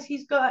realize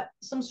he's got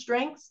some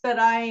strengths that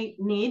I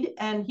need,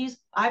 and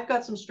I've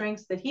got some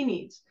strengths that he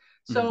needs.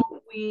 So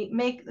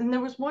and there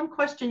was one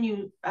question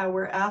you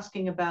were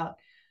asking about,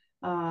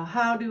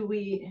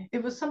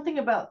 it was something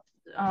about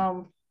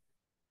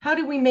how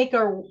do we make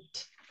our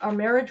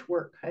marriage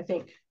work, I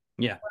think.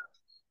 Yeah.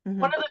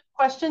 One of the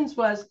questions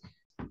was,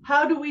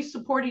 how do we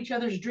support each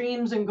other's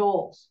dreams and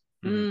goals?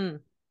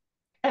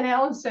 And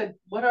Alan said,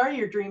 what are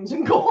your dreams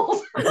and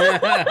goals?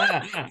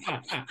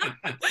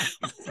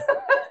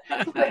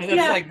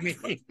 Like me.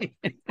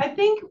 I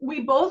think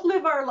we both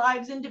live our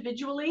lives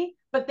individually,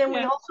 but then we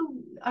also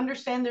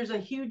understand there's a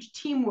huge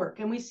teamwork,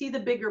 and we see the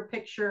bigger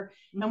picture,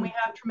 and we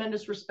have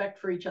tremendous respect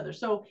for each other.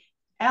 So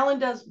Alan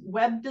does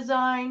web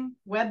design,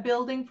 web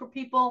building for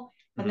people,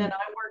 and then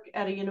I work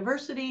at a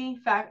university,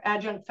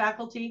 adjunct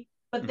faculty,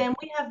 but then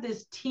we have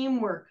this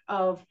teamwork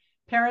of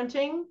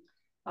parenting,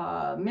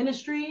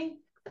 ministry,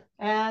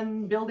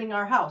 and building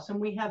our house, and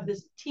we have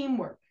this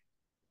teamwork.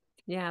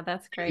 Yeah,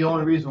 that's great. The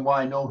only reason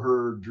why I know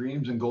her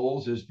dreams and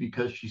goals is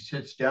because she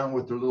sits down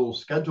with her little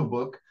schedule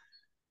book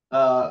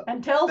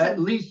and tells at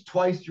least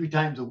twice, 3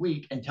 times a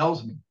week, and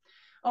tells me.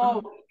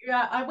 Oh,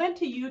 yeah. I went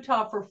to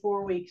Utah for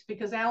 4 weeks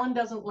because Alan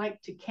doesn't like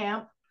to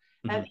camp.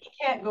 and he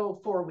can't go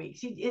 4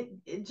 weeks.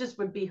 It just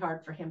would be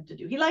hard for him to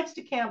do. He likes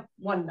to camp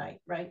one night,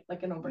 right?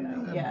 Like an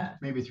overnight. Yeah.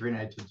 Maybe 3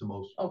 nights at the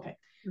most. Okay.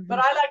 But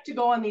I like to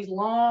go on these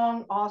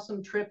long,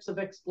 awesome trips of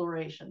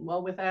exploration.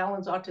 Well, with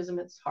Alan's autism,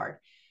 it's hard.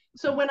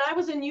 So when I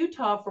was in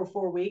Utah for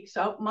 4 weeks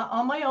out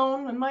on my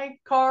own in my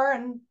car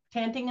and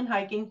tenting and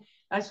hiking,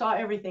 I saw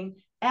everything.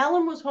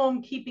 Alan was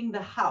home keeping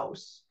the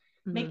house,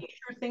 making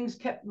sure things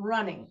kept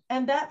running.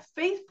 And that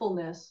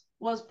faithfulness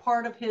was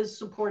part of his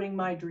supporting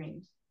my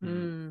dreams.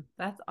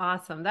 That's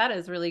awesome. That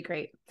is really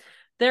great.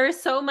 There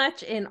is so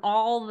much in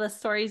all the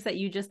stories that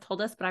you just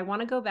told us, but I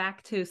want to go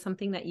back to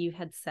something that you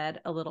had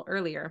said a little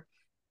earlier.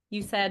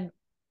 You said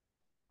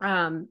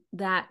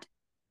that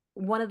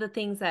one of the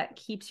things that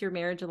keeps your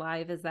marriage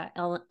alive is that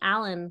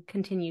Alan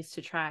continues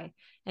to try,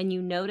 and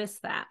you notice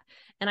that.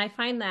 And I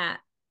find that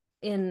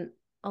in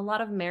a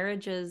lot of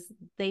marriages,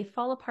 they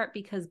fall apart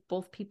because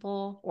both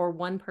people or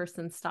one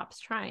person stops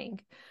trying.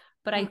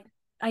 But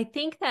I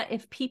think that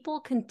if people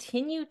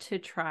continue to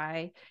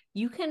try,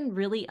 you can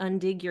really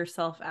undig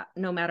yourself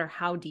no matter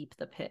how deep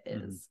the pit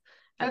is.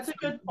 That's a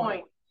good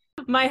point.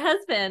 My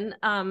husband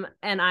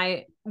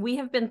and we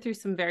have been through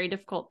some very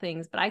difficult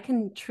things, but I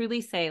can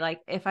truly say,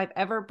 like, if I've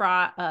ever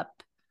brought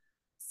up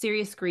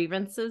serious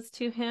grievances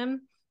to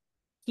him,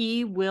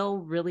 he will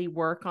really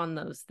work on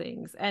those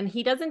things. And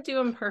he doesn't do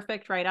them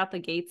perfect right out the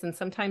gates. And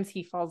sometimes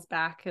he falls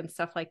back and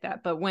stuff like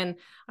that. But when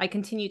I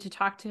continue to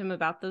talk to him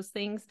about those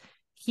things,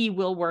 he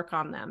will work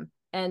on them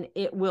and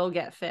it will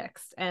get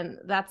fixed. And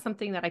that's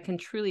something that I can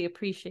truly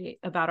appreciate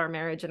about our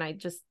marriage. And I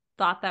just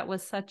thought that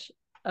was such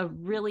a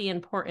really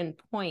important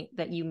point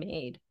that you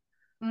made.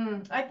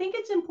 I think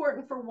it's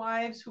important for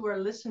wives who are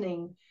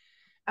listening.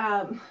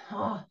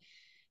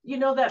 You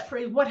know that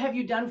phrase, what have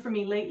you done for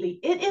me lately?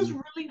 It is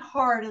really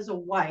hard as a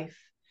wife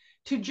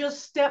to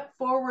just step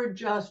forward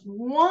just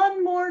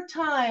one more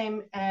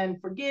time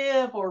and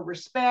forgive or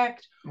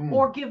respect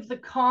or give the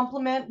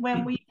compliment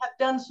when we have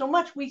done so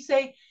much. We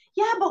say,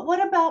 yeah, but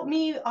what about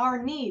me,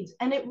 our needs?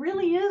 And it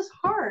really is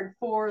hard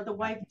for the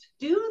wife to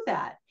do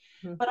that.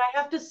 But I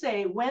have to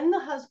say, when the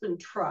husband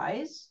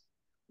tries,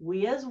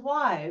 we as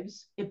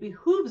wives, it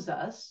behooves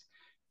us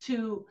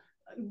to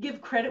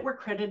give credit where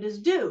credit is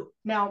due.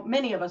 Now,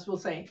 many of us will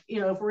say, you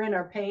know, if we're in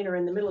our pain or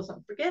in the middle of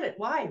something, forget it.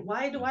 Why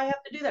do I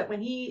have to do that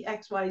when he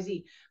X, Y,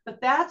 Z?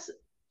 But that's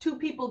two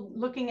people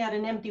looking at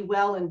an empty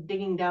well and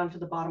digging down to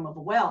the bottom of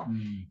a well.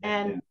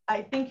 And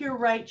I think you're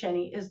right,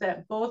 Jenny, is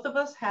that both of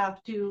us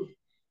have to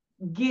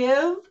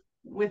give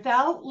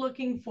without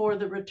looking for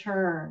the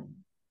return.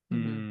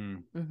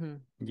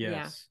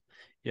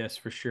 Yes,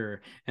 for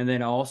sure. And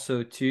then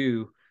also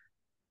too,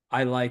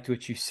 I liked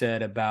what you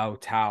said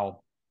about how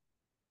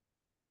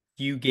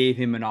you gave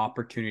him an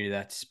opportunity,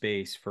 that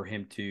space for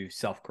him to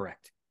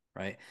self-correct,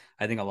 right?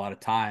 I think a lot of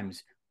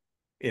times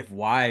if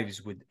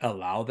wives would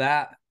allow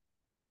that,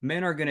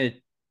 men are going to,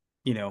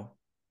 you know,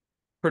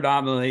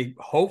 predominantly,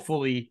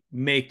 hopefully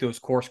make those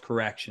course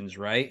corrections,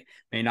 right?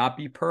 May not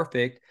be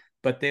perfect,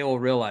 but they will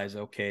realize,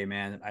 okay,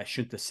 man, I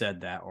shouldn't have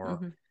said that.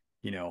 Or,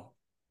 you know,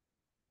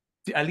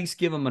 at least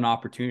give them an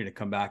opportunity to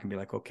come back and be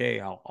like, okay,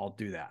 I'll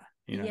do that.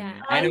 You know,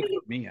 I know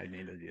for me, I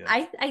need to do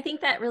that. I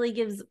think that really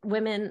gives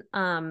women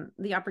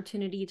the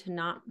opportunity to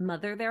not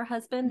mother their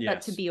husband,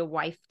 but to be a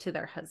wife to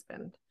their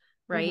husband,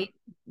 right?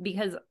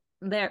 Because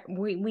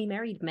we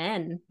married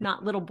men,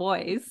 not little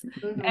boys.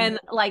 And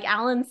like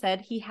Alan said,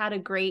 he had a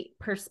great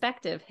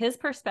perspective. His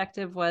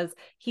perspective was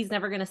he's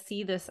never going to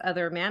see this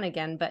other man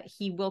again, but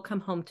he will come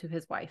home to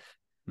his wife.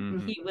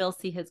 He will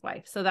see his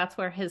wife. So that's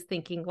where his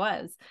thinking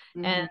was.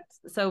 And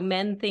so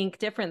men think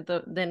different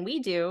than we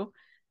do.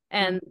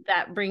 And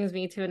that brings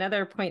me to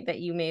another point that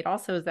you made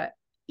also, is that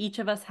each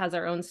of us has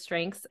our own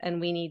strengths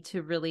and we need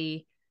to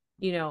really,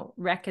 you know,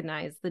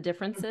 recognize the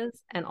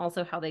differences and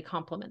also how they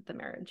complement the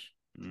marriage.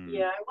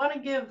 Yeah, I want to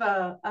give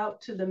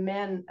out to the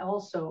men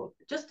also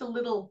just a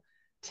little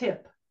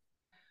tip.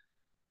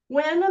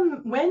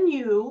 When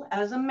you,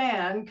 as a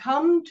man,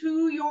 come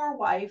to your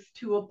wife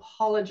to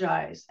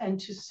apologize and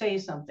to say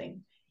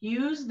something,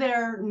 use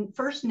their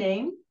first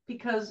name,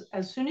 because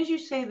as soon as you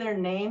say their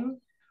name,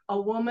 a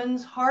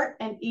woman's heart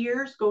and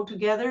ears go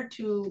together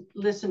to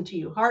listen to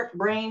you. Heart,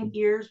 brain,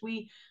 ears,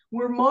 we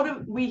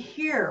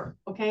hear,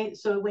 okay?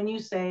 So when you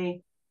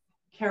say,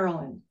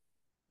 Carolyn,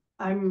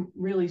 I'm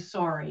really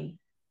sorry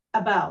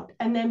about,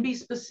 and then be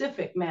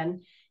specific,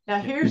 men. Now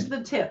here's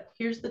the tip.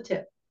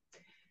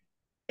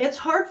 It's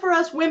hard for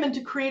us women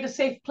to create a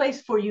safe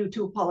place for you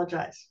to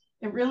apologize.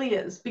 It really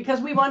is, because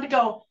we want to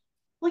go,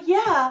 well,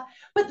 yeah,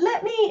 but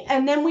let me,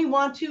 and then we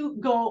want to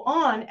go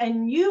on.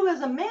 And you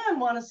as a man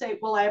want to say,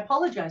 well, I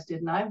apologized,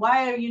 didn't I?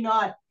 Why are you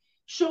not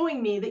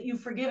showing me that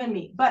you've forgiven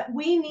me? But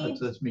we need,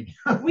 that's me.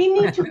 We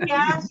need to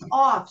gas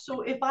off.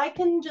 So if I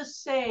can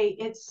just say,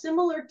 it's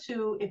similar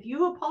to, if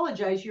you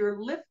apologize,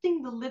 you're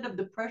lifting the lid of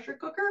the pressure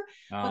cooker,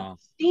 but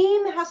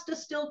steam has to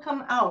still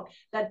come out.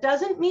 That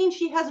doesn't mean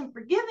she hasn't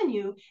forgiven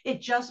you.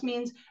 It just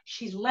means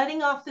she's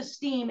letting off the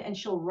steam, and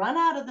she'll run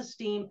out of the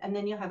steam, and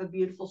then you'll have a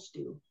beautiful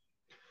stew.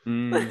 I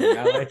like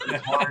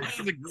that. That's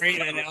a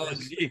great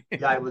analogy.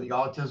 Yeah, with the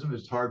autism,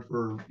 it's hard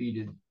for me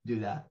to do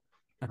that.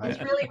 Right?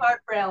 It's really hard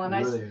for Alan.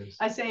 It really is.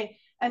 I say,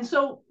 and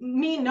so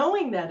me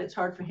knowing that it's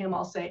hard for him,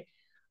 I'll say,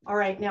 all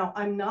right, now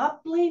I'm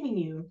not blaming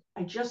you.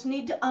 I just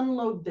need to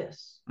unload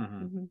this.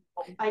 Mm-hmm.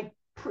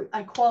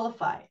 I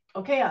qualify.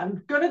 Okay,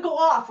 I'm going to go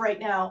off right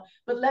now,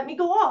 but let me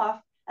go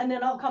off and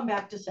then I'll come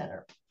back to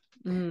center.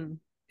 Mm.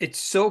 It's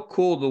so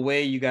cool the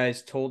way you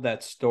guys told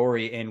that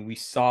story, and we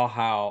saw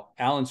how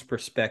Alan's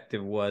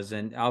perspective was.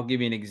 And I'll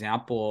give you an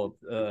example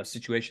of a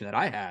situation that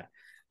I had.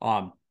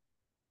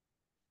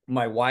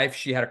 My wife,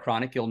 she had a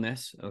chronic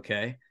illness.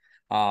 Okay.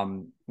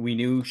 We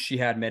knew she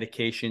had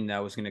medication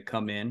that was going to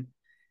come in.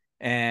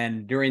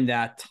 And during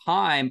that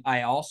time,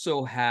 I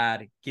also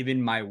had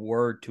given my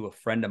word to a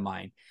friend of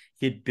mine.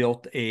 He had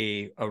built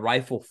a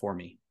rifle for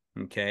me.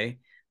 Okay.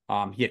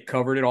 He had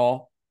covered it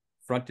all,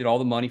 fronted all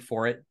the money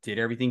for it, did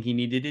everything he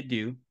needed to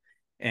do.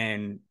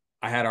 And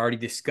I had already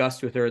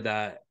discussed with her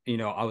that,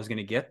 I was going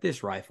to get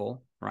this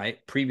rifle,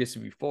 right?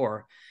 Previously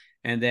before.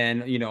 And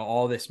then,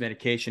 all this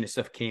medication and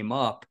stuff came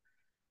up.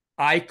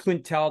 I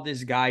couldn't tell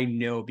this guy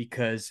no,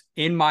 because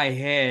in my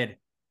head,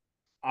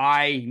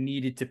 I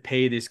needed to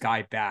pay this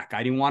guy back.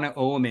 I didn't want to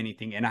owe him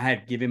anything. And I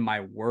had given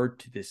my word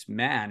to this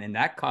man, and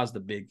that caused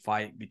a big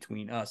fight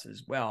between us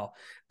as well.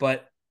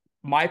 But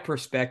my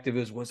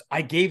perspective was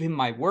I gave him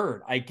my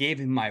word. I gave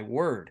him my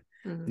word.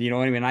 Mm-hmm. You know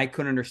what I mean? I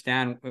couldn't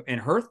understand. And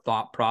her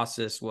thought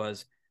process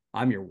was,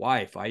 I'm your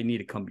wife. I need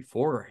to come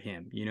before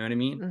him. You know what I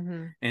mean?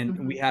 Mm-hmm. And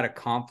mm-hmm. we had a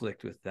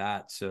conflict with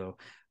that. So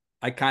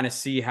I kind of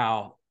see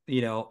how,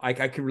 I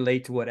could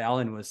relate to what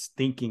Alan was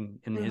thinking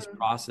in his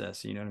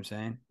process. You know what I'm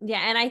saying? Yeah.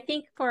 And I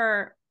think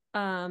for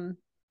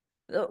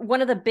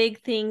one of the big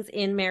things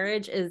in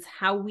marriage is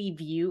how we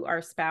view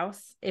our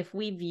spouse. If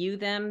we view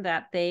them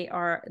that they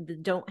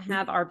don't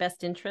have our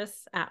best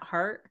interests at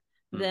heart,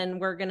 then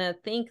we're going to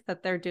think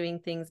that they're doing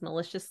things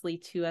maliciously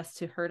to us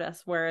to hurt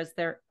us. Whereas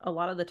a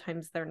lot of the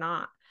times they're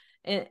not.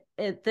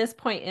 At this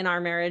point in our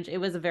marriage, it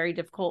was a very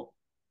difficult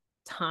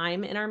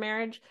time in our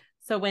marriage.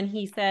 So when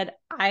he said,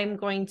 I'm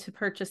going to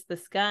purchase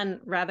this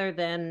gun rather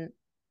than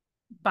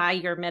buy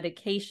your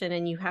medication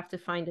and you have to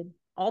find an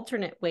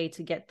alternate way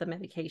to get the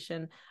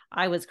medication,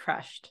 I was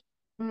crushed.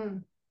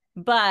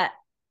 But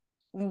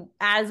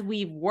as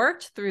we've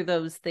worked through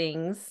those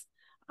things,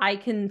 I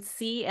can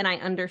see and I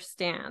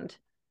understand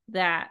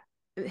that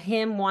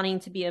him wanting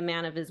to be a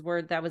man of his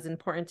word, that was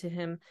important to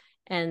him.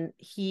 And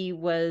he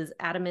was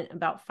adamant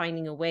about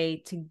finding a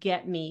way to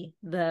get me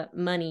the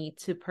money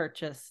to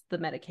purchase the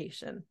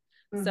medication.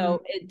 Mm-hmm.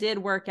 So it did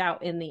work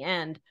out in the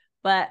end,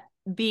 but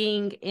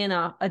being in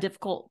a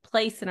difficult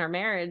place in our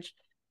marriage,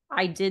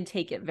 I did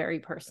take it very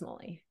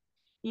personally.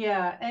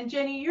 Yeah. And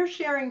Jenny, you're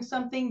sharing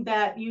something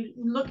that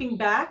looking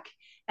back,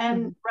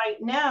 and right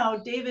now,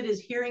 David is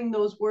hearing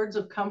those words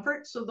of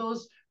comfort. So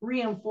those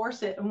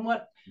reinforce it. And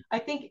what I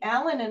think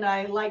Alan and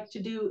I like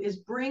to do is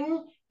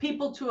bring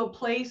people to a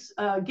place,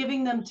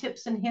 giving them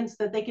tips and hints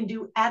that they can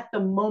do at the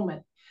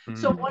moment.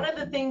 So one of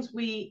the things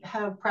we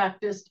have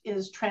practiced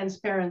is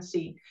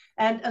transparency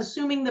and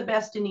assuming the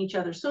best in each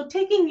other. So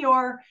taking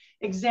your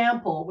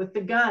example with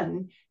the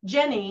gun,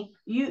 Jenny,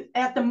 you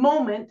at the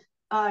moment,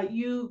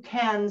 you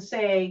can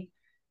say,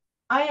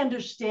 I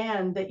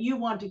understand that you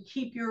want to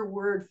keep your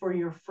word for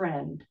your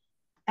friend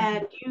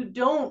and you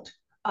don't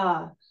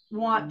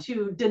want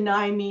to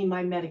deny me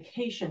my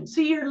medication.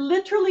 So you're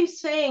literally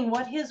saying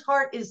what his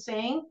heart is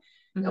saying.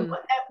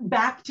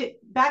 Back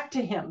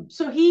to him.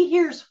 So he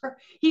hears her,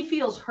 he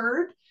feels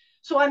heard.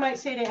 So I might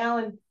say to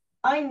Alan,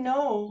 I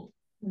know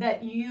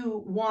that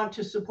you want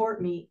to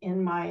support me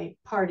in my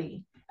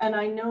party. And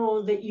I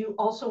know that you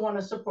also want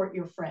to support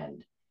your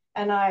friend.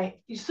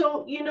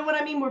 So you know what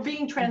I mean? We're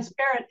being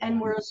transparent and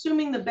we're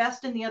assuming the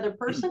best in the other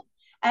person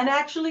and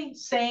actually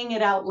saying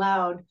it out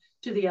loud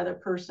to the other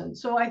person.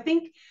 So I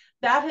think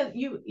that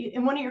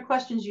in one of your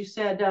questions, you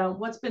said,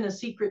 what's been a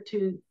secret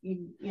to,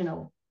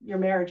 your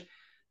marriage?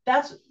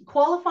 That's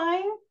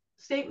qualifying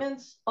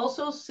statements,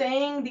 also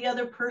saying the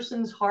other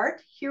person's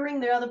heart, hearing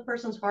the other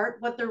person's heart,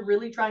 what they're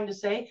really trying to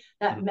say.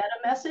 That meta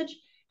message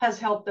has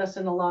helped us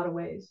in a lot of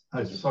ways.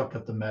 I suck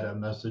at the meta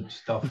message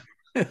stuff.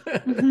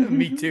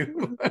 Me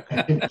too.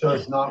 It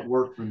does not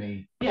work for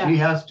me. Yeah. She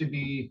has to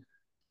be,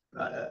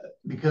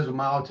 because of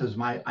my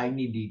autism, I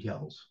need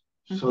details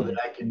so that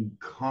I can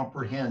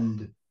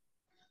comprehend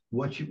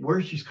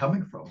where she's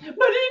coming from. But he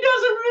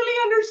doesn't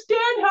really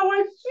understand how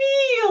I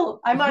feel.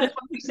 I might as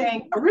well be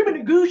saying a ribbon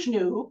of goosh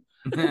knew.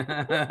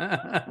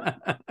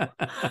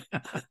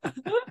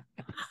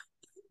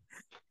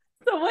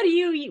 So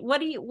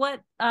what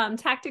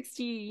tactics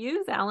do you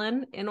use,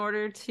 Alan, in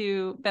order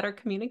to better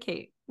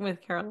communicate with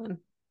Carolyn?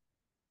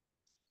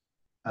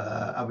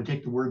 I would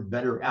take the word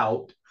better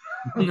out.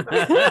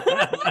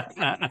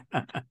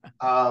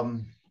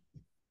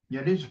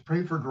 Just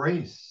pray for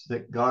grace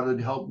that God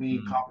would help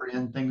me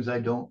comprehend things I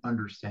don't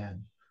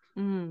understand.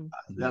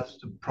 That's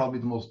probably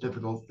the most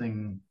difficult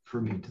thing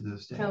for me to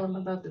this day. Tell him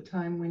about the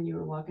time when you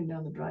were walking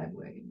down the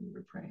driveway and you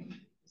were praying.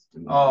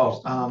 It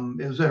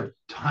was a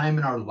time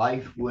in our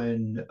life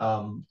when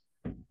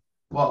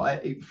Well,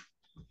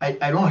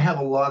 I don't have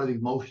a lot of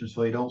emotions,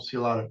 so I don't see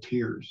a lot of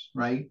tears,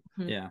 right?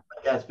 Yeah.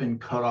 That's been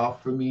cut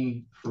off for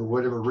me for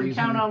whatever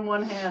reason. Count on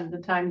one hand the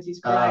times he's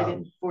cried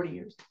in 40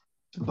 years.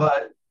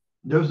 But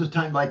there was a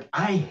time like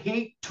I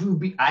hate to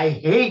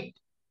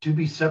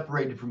be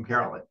separated from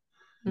Carolyn.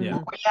 Yeah.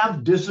 When we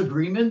have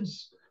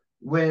disagreements,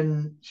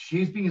 when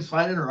she's being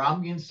silent or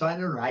I'm being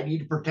silent or I need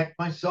to protect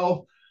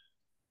myself,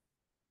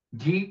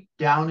 deep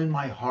down in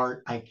my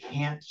heart, I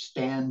can't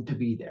stand to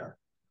be there,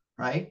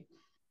 right?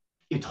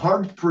 It's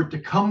hard for it to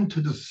come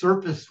to the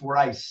surface where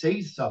I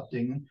say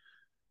something,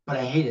 but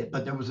I hate it.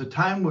 But there was a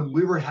time when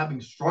we were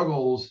having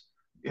struggles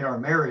in our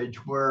marriage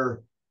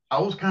where I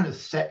was kind of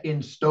set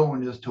in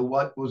stone as to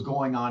what was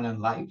going on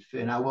in life.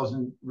 And I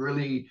wasn't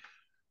really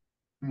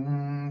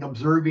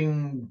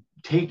observing,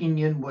 taking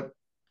in what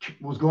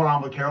was going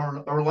on with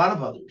Carolyn or a lot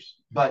of others,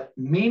 but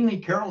mainly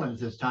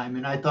Carolyn's this time.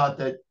 And I thought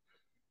that,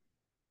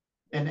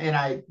 and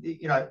I,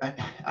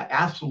 I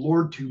asked the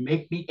Lord to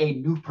make me a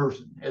new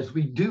person, as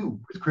we do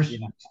with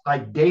Christians,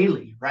 like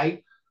daily,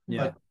 right?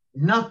 Yeah. But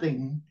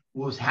nothing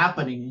was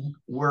happening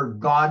where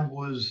God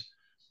was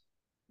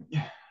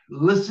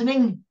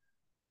listening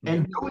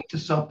and doing to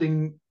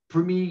something for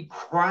me,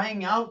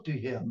 crying out to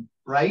him,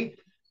 right?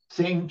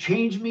 Saying,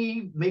 change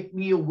me, make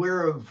me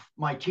aware of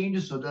my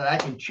changes so that I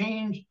can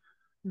change.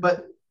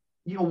 But,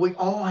 we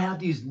all have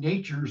these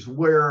natures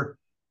where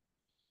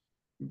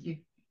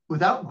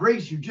without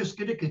grace, you're just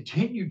going to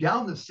continue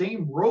down the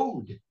same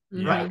road,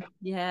 right?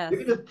 Yes.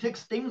 You're going to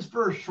fix things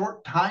for a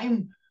short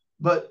time,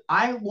 but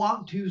I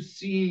want to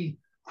see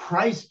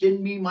Christ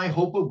in me, my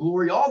hope of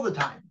glory all the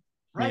time,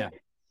 right? Yeah.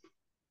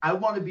 I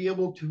want to be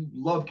able to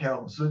love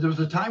Carolyn. So there was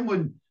a time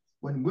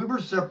when we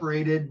were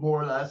separated,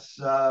 more or less.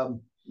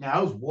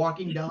 I was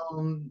walking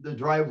down the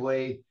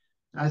driveway,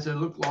 and I said,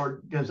 "Look,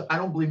 Lord, because I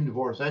don't believe in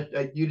divorce.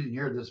 You didn't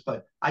hear this,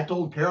 but I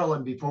told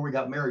Carolyn before we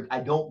got married,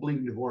 I don't believe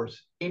in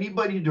divorce.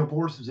 Anybody who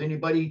divorces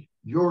anybody,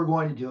 you're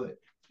going to do it."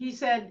 He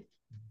said,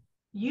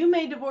 "You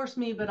may divorce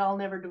me, but I'll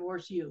never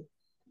divorce you."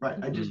 Right.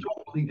 I just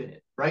don't believe in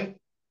it. Right.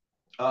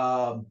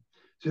 So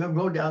I'm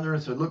going down there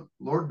and said, "Look,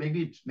 Lord,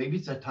 maybe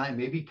it's that time.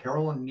 Maybe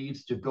Carolyn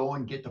needs to go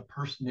and get the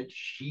person that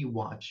she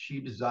wants, she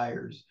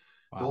desires."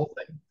 Wow. The whole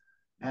thing.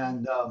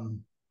 And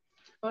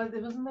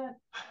wasn't that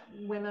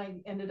when I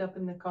ended up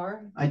in the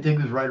car? I think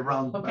it was right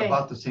around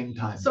about the same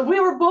time. So we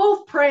were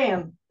both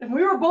praying, and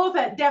we were both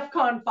at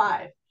DEFCON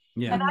 5.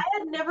 Yeah. And I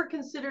had never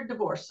considered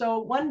divorce. So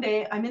one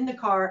day I'm in the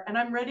car and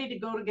I'm ready to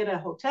go to get a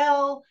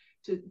hotel,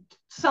 to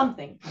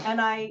something. And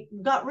I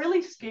got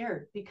really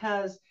scared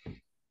because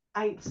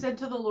I said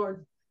to the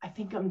Lord, "I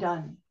think I'm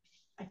done.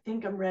 I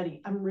think I'm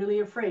ready. I'm really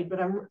afraid." But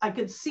I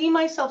could see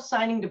myself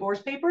signing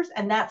divorce papers,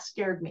 and that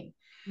scared me.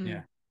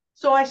 Yeah.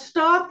 So I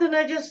stopped and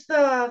I just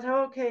thought,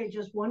 okay,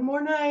 just one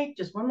more night.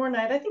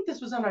 I think this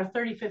was on our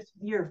 35th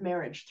year of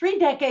marriage, 3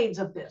 decades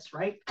of this,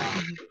 right?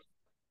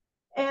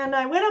 And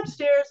I went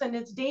upstairs, and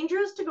it's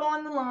dangerous to go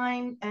on the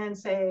line and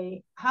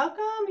say, "How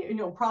come,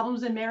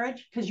 problems in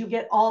marriage?" Because you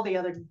get all the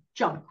other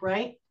junk,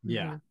 right?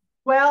 Yeah.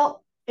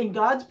 Well, in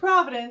God's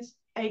providence,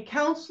 a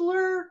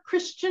counselor,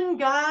 Christian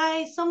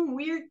guy, some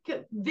weird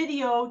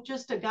video,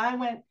 just a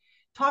guy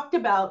talked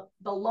about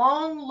the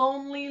long,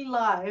 lonely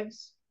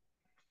lives,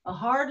 the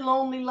hard,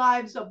 lonely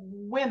lives of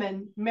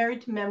women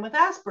married to men with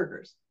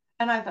Asperger's.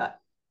 And I thought,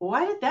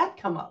 why did that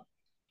come up?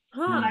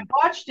 And I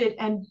watched it,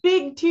 and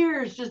big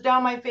tears just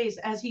down my face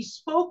as he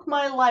spoke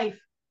my life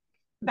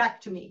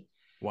back to me.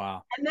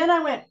 Wow. And then I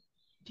went,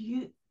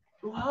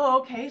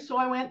 okay. So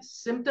I went,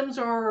 symptoms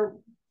or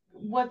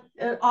what,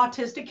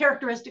 autistic,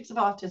 characteristics of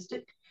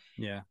autistic.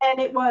 Yeah. And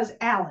it was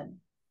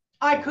Alan.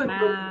 I couldn't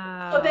believe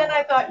it. So then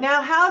I thought,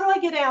 now how do I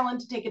get Alan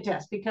to take a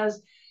test?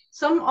 Because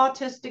some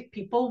autistic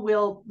people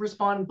will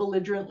respond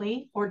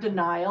belligerently or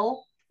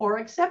denial or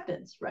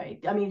acceptance,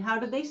 right? I mean, how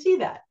do they see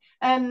that?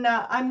 And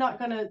I'm not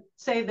going to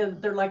say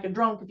that they're like a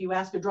drunk. If you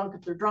ask a drunk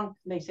if they're drunk,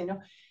 they say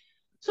no.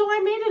 So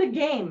I made it a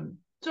game.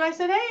 So I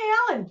said, "Hey,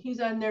 Alan." He's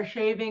in there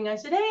shaving. I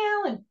said, "Hey,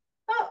 Alan,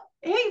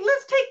 hey,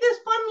 let's take this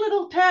fun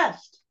little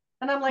test."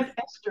 And I'm like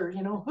Esther,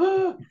 And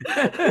I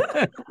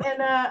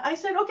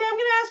said, "Okay, I'm going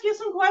to ask you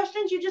some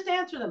questions. You just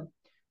answer them."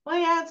 Well, I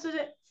answered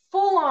it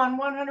full on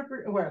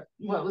 100%, well,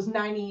 it was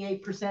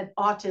 98%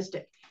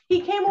 autistic. He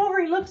came over,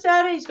 he looks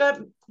at it. He's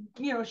got,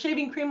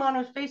 shaving cream on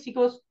his face. He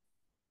goes,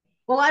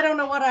 "Well, I don't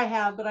know what I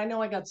have, but I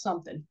know I got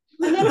something."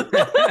 And then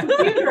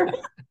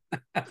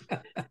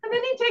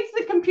he takes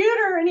the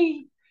computer and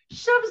he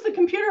shoves the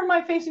computer in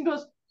my face and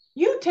goes,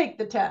 "You take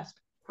the test."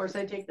 Of course,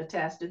 I take the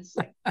test. It's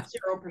like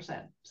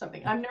 0%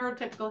 something. I'm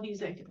neurotypical.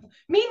 He's atypical.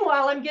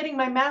 Meanwhile, I'm getting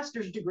my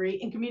master's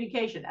degree in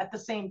communication at the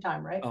same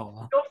time, right?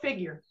 Oh. Go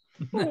figure.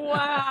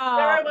 Wow.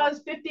 There I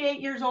was, 58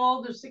 years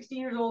old or 60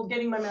 years old,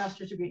 getting my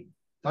master's degree.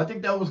 I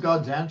think that was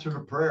God's answer to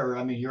prayer.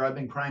 I mean, here I've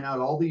been crying out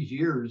all these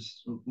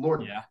years,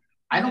 Lord. Yeah.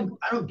 I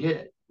don't get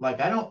it.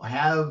 Like, I don't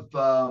have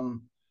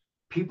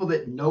people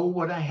that know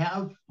what I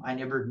have. I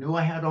never knew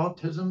I had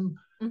autism.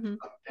 Mm-hmm.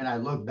 And I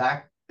look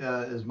back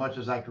as much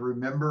as I can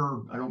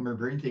remember. I don't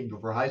remember anything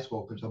before high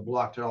school because I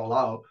blocked it all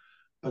out.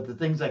 But the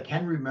things I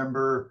can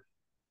remember,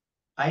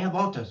 I have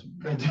autism.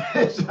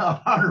 It's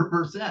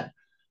 100%,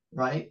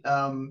 right?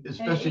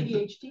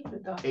 Especially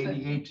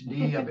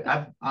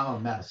ADHD. I'm a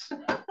mess.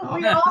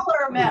 We all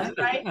are a mess,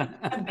 right?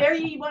 And bear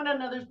ye one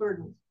another's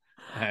burdens.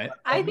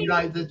 I think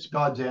that's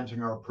God's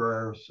answering our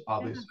prayers,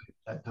 obviously,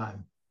 at that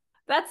time.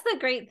 That's the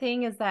great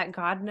thing, is that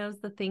God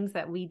knows the things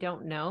that we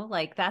don't know.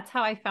 Like, that's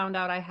how I found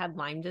out I had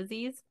Lyme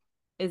disease,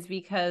 is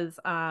because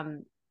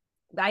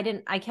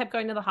I kept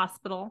going to the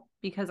hospital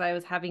because I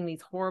was having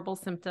these horrible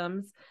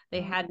symptoms.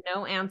 They had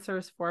no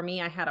answers for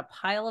me. I had a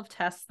pile of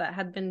tests that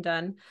had been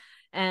done.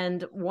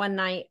 And one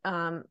night,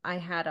 I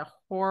had a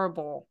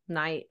horrible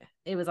night.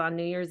 It was on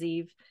New Year's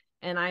Eve.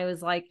 And I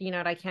was like, you know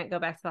what? I can't go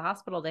back to the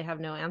hospital. They have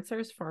no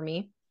answers for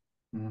me.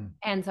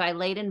 And so I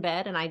laid in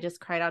bed and I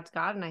just cried out to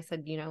God. And I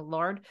said, you know,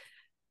 Lord,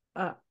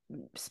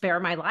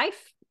 spare my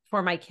life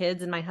for my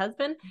kids and my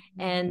husband.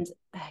 And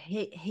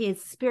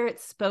his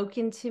spirit spoke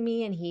into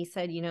me and he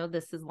said, you know,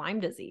 this is Lyme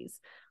disease.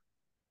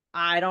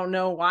 I don't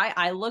know why.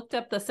 I looked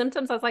up the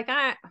symptoms. I was like,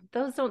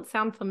 those don't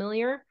sound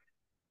familiar.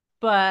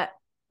 But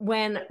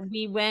when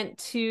we went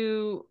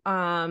to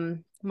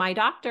my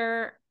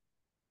doctor,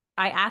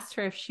 I asked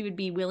her if she would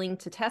be willing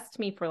to test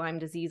me for Lyme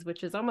disease,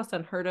 which is almost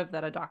unheard of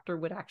that a doctor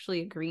would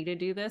actually agree to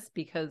do this,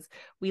 because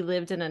we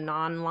lived in a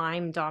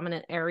non-Lyme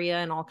dominant area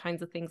and all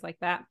kinds of things like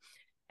that.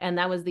 And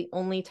that was the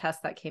only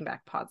test that came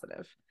back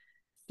positive.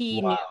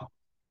 He knew.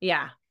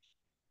 Yeah,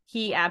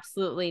 he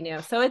absolutely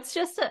knew. So it's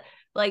just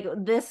like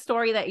this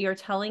story that you're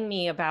telling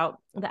me about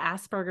the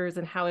Asperger's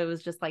and how it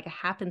was just like a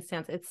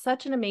happenstance. It's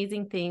such an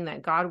amazing thing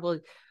that God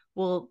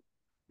will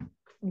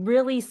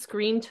really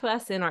scream to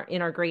us in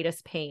our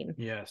greatest pain.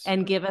 Yes.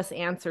 And give us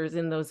answers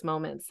in those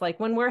moments. Like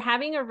when we're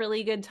having a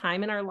really good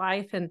time in our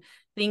life and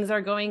things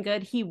are going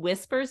good, he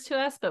whispers to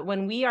us. But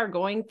when we are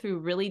going through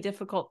really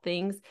difficult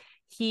things,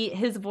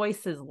 his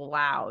voice is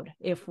loud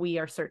if we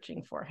are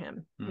searching for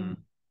him.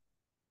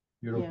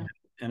 Beautiful.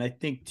 And I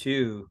think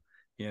too,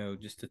 you know,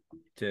 just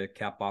to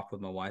cap off what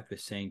my wife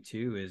is saying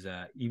too, is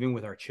even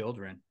with our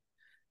children,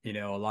 you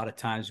know, a lot of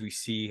times we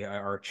see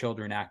our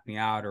children acting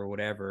out or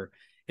whatever.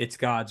 It's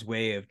God's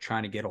way of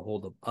trying to get a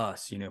hold of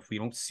us. You know, if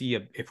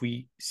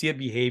we see a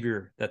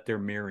behavior that they're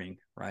mirroring,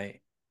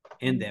 right,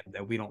 in them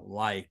that we don't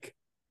like,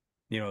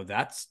 you know,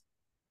 that's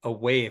a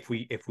way.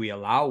 If we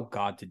allow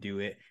God to do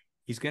it,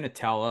 he's going to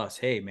tell us,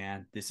 hey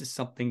man, this is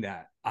something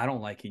that I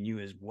don't like in you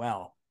as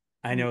well.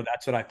 I know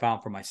that's what I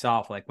found for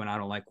myself. Like when I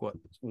don't like what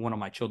one of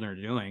my children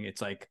are doing,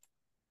 it's like,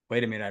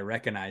 wait a minute, I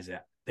recognize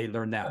that. They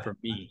learned that from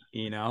me,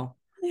 you know?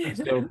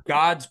 So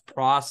God's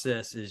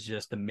process is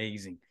just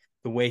amazing.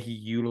 The way he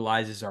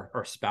utilizes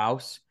our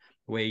spouse,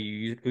 the way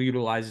he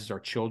utilizes our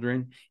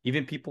children,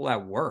 even people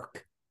at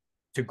work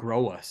to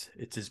grow us.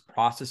 It's his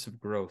process of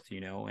growth, you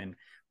know? And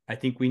I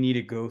think we need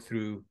to go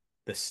through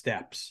the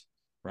steps,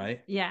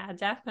 right? Yeah,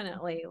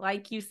 definitely.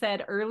 Like you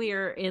said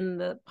earlier in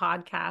the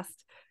podcast,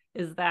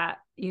 is that,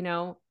 you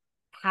know,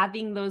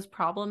 having those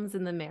problems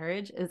in the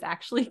marriage is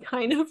actually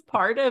kind of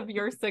part of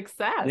your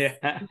success.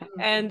 Yeah.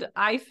 And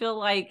I feel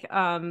like,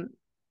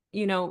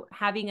 you know,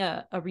 having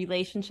a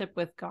relationship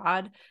with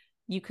God,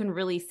 you can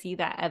really see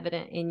that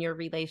evident in your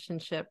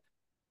relationship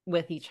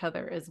with each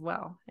other as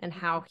well, and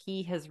how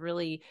he has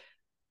really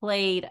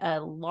played a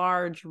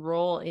large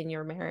role in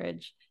your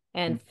marriage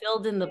and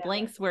filled in the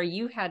blanks where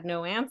you had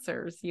no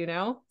answers, you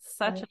know,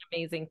 such an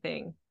amazing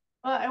thing.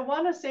 I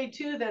want to say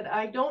too that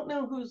I don't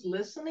know who's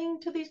listening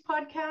to these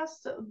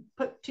podcasts,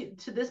 but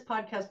to this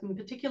podcast in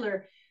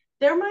particular,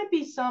 there might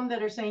be some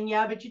that are saying,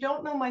 yeah, but you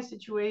don't know my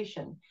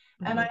situation.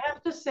 And I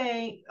have to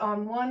say,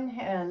 on one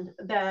hand,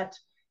 that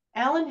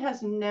Alan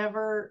has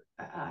never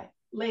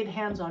laid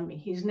hands on me.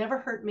 He's never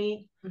hurt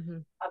me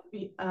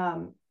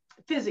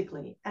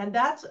physically. And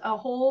that's a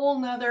whole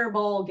nother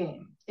ball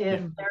game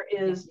if there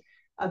is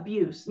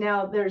abuse.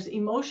 Now, there's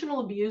emotional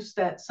abuse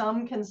that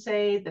some can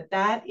say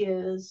that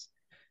is,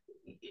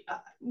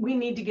 we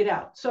need to get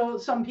out. So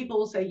some people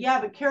will say, yeah,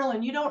 but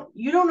Carolyn, you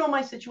don't know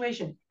my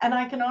situation. And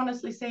I can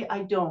honestly say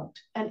I don't.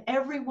 And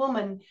every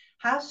woman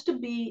has to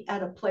be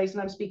at a place,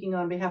 and I'm speaking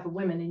on behalf of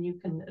women, and you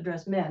can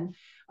address men,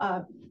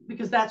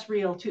 because that's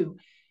real too.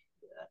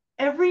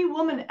 Every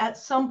woman at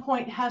some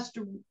point has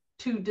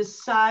to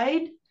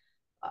decide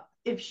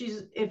if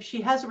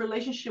she has a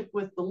relationship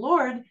with the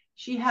Lord,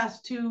 she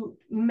has to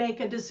make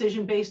a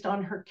decision based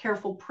on her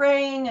careful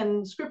praying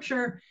and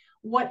scripture,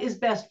 what is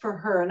best for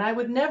her. And I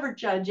would never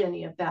judge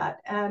any of that.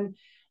 And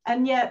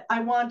yet I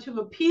want to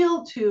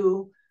appeal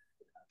to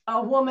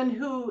a woman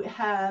who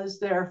has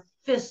their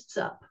fists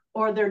up,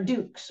 or they're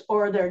dukes,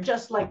 or they're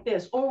just like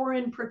this, or we're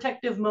in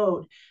protective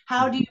mode.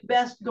 How do you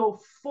best go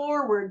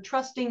forward,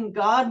 trusting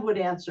God would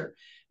answer?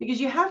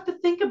 Because you have to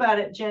think about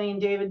it, Jenny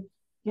and David.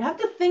 You have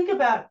to think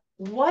about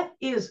what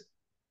is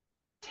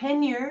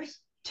 10 years,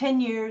 10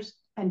 years,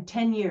 and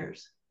 10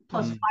 years,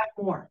 plus 5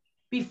 more,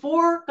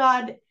 before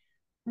God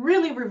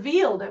really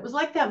revealed. It was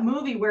like that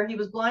movie where he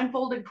was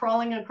blindfolded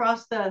crawling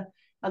across the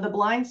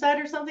blind side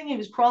or something. He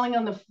was crawling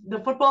on the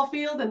football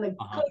field, and the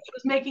coach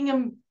was making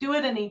him do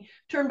it, and he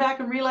turned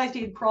back and realized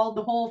he had crawled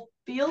the whole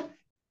field.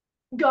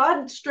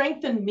 God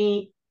strengthened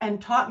me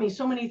and taught me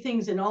so many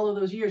things in all of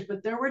those years.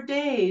 But there were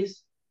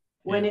days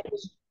when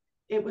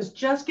it was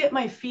just get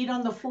my feet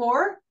on the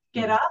floor,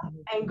 get up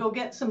and go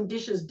get some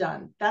dishes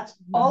done. That's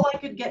all I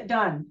could get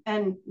done,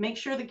 and make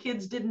sure the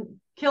kids didn't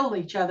kill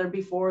each other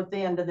before the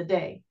end of the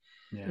day.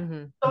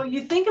 Yeah. So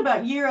you think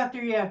about year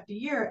after year after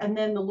year, and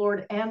then the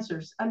Lord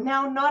answers. And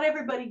now not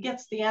everybody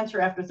gets the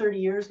answer after 30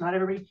 years, not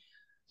everybody,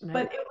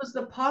 but it was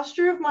the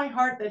posture of my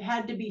heart that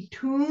had to be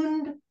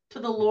tuned to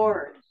the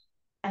Lord.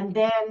 And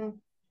then,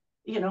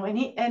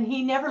 and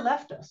he never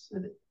left us.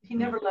 He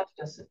never left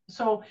us.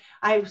 So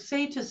I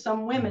say to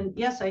some women,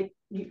 yes,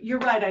 you're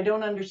right. I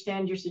don't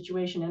understand your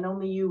situation, and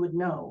only you would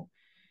know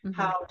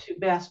how to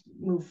best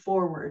move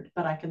forward.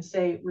 But I can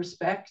say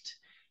respect,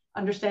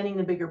 understanding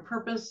the bigger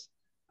purpose,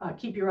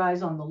 keep your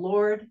eyes on the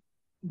Lord,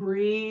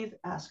 breathe,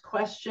 ask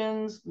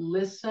questions,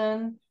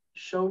 listen,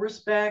 show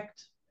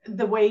respect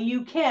the way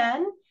you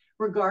can,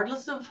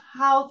 regardless of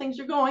how things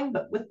are going,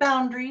 but with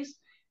boundaries.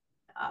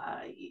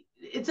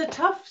 It's a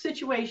tough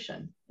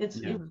situation.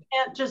 You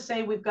can't just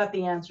say we've got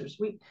the answers.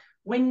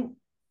 When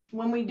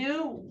we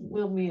do,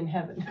 we'll be in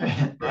heaven.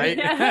 Right?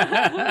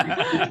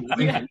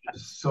 Situation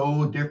is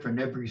so different.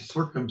 Every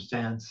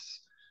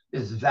circumstance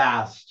is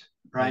vast,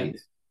 right?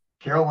 Yes.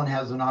 Carolyn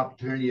has an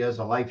opportunity as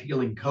a life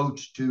healing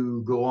coach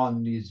to go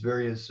on these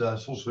various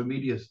social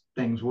media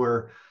things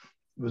where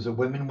it was a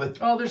women with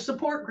there's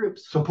support group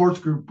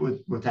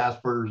with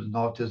Asperger's and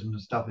autism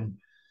and stuff, and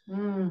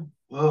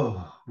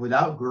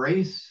without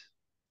grace,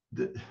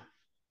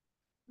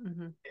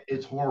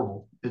 it's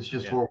horrible. It's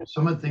just horrible.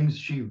 Some of the things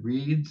she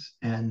reads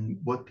and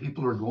what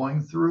people are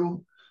going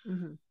through.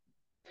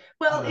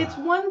 Well, it's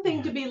one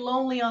thing to be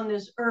lonely on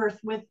this earth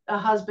with a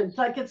husband.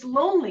 Like, it's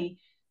lonely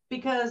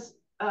because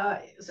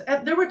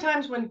there were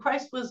times when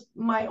Christ was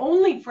my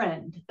only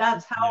friend.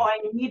 That's how I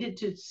needed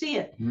to see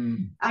it.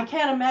 I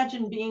can't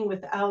imagine being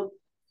without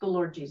the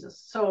Lord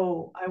Jesus.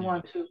 So I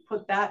want to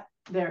put that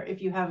there.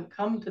 If you haven't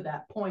come to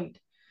that point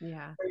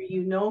where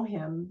you know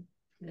him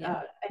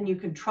and you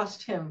can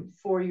trust him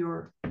for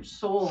your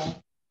soul,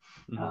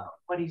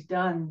 what he's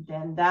done,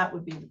 then that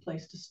would be the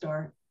place to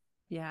start.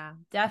 Yeah,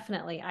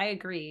 definitely. I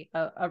agree.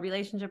 A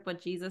relationship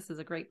with Jesus is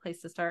a great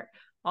place to start.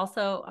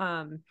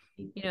 Also,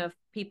 if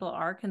people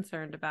are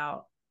concerned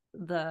about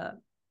the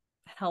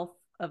health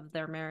of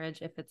their marriage,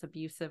 if it's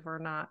abusive or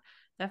not,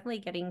 definitely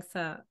getting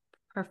some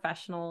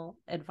professional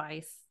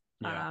advice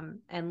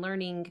and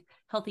learning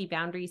healthy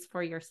boundaries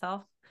for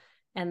yourself,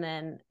 and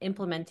then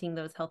implementing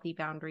those healthy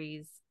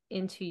boundaries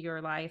into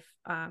your life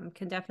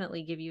can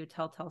definitely give you a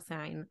telltale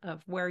sign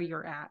of where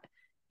you're at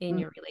in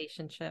your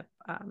relationship.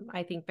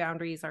 I think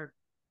boundaries are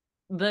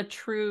the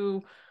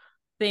true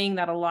thing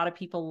that a lot of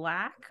people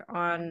lack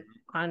on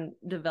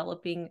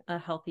developing a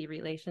healthy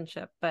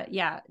relationship. But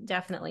yeah,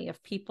 definitely,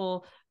 if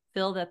people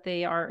feel that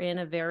they are in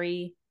a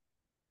very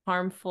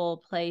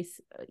harmful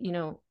place,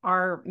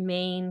 our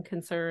main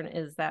concern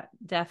is that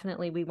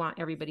definitely we want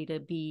everybody to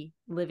be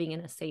living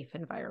in a safe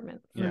environment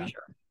for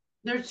sure.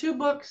 There's 2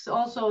 books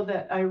also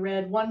that I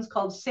read. One's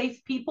called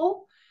Safe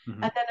People,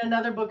 and then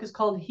another book is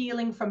called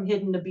Healing from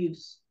Hidden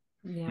Abuse.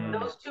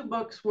 Those 2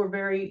 books were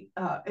very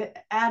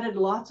added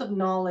lots of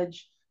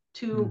knowledge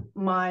to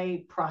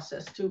my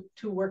process, to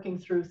working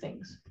through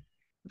things.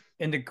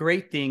 And the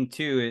great thing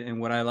too, and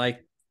what I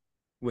like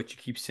what you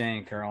keep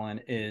saying,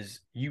 Carolyn, is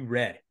you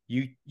read,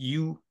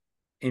 you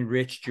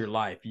enriched your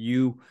life.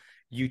 You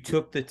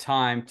took the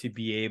time to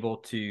be able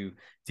to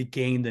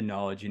gain the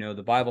knowledge.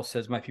 The Bible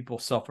says my people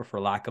suffer for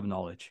lack of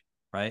knowledge,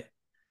 right?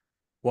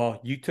 Well,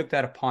 you took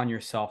that upon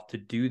yourself to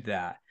do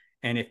that.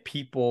 And if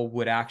people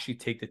would actually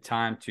take the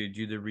time to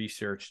do the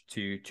research,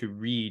 to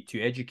read,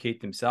 to educate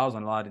themselves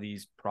on a lot of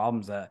these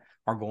problems that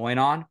are going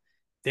on,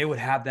 they would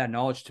have that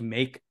knowledge to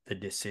make the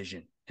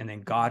decision. And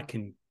then God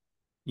can,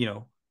 be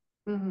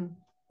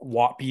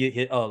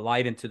a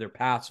light into their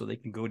path so they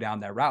can go down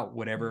that route,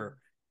 whatever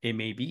it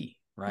may be.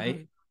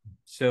 Right.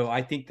 So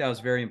I think that was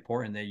very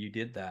important that you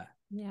did that.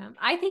 Yeah.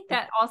 I think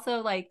that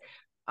also,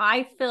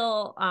 I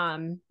feel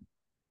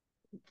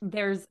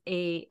there's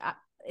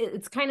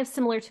it's kind of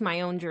similar to my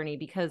own journey,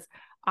 because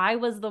I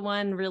was the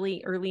one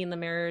really early in the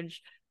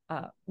marriage,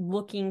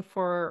 looking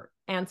for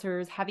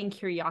answers, having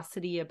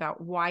curiosity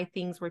about why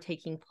things were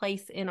taking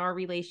place in our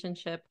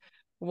relationship,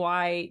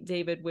 why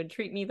David would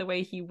treat me the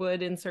way he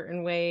would in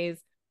certain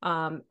ways,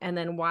 and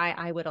then why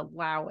I would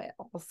allow it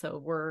also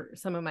were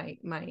some of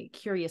my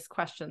curious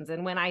questions.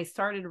 And when I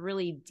started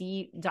really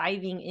deep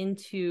diving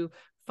into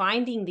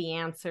finding the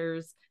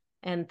answers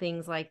and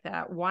things like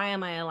that, why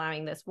am I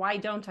allowing this? Why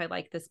don't I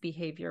like this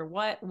behavior?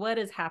 What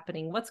is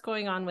happening? What's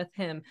going on with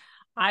him?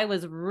 I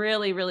was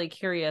really, really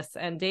curious,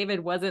 and David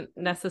wasn't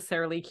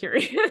necessarily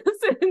curious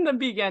in the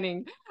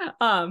beginning.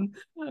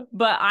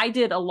 But I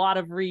did a lot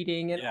of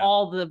reading and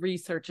all the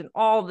research and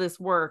all this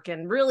work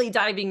and really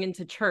diving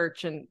into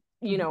church and,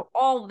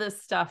 all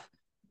this stuff.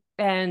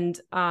 And,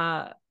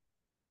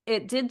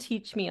 it did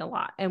teach me a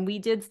lot, and we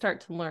did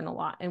start to learn a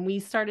lot, and we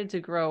started to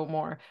grow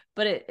more,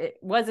 but it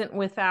wasn't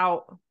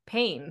without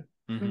pain.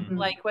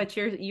 Like what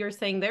you're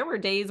saying, there were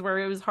days where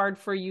it was hard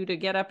for you to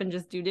get up and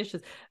just do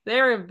dishes.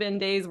 There have been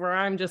days where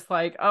I'm just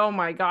like, oh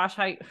my gosh,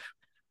 I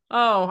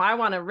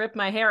want to rip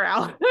my hair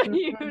out,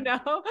 you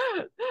know?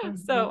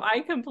 So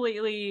I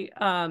completely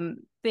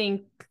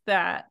think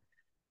that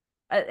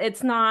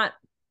it's not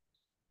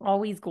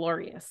always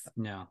glorious.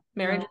 No.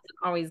 Marriage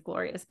isn't always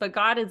glorious, but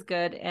God is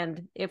good.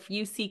 And if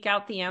you seek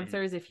out the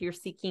answers, if you're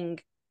seeking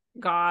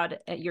God,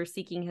 you're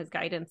seeking his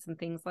guidance and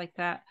things like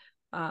that,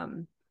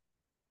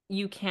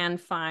 you can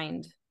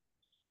find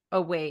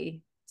a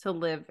way to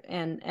live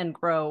and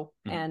grow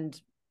and,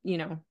 you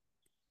know,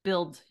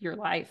 build your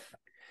life.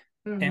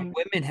 And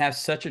women have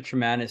such a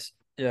tremendous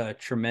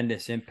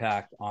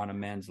impact on a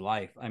man's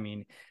life. I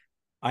mean,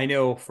 I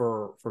know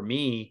for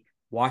me,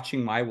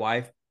 watching my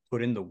wife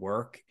put in the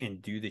work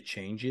and do the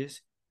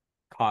changes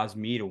caused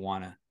me to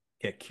want to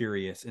get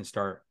curious and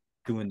start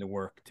doing the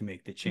work to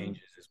make the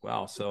changes as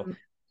well. So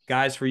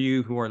guys, for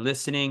you who are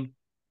listening,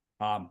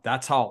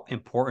 that's how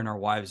important our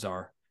wives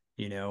are.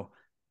 You know,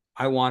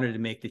 I wanted to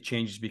make the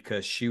changes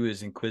because she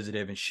was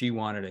inquisitive and she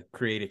wanted to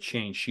create a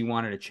change. She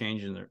wanted a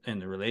change in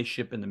the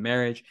relationship, in the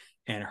marriage,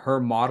 and her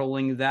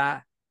modeling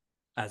that,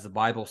 as the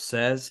Bible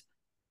says,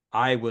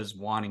 I was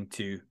wanting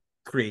to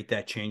create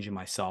that change in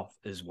myself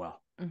as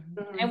well.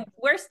 And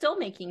we're still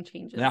making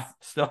changes. Yeah,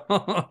 still.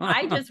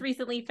 I just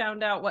recently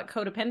found out what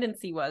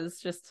codependency was,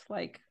 just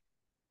like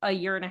a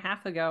year and a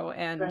half ago,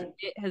 and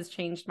it has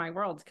changed my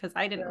world because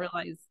I didn't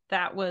realize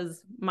that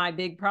was my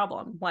big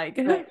problem. Like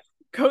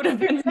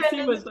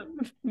codependency was a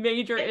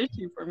major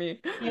issue for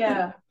me.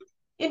 Yeah.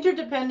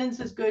 Interdependence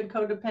is good.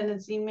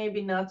 Codependency,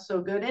 maybe not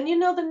so good. And you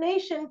know, the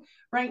nation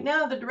right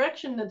now, the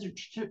direction,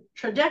 the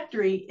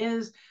trajectory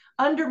is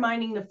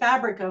undermining the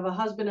fabric of a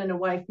husband and a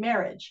wife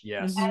marriage.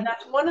 Yes. And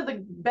that's one of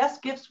the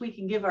best gifts we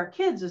can give our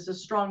kids is a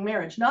strong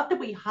marriage. Not that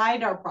we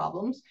hide our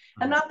problems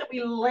and not that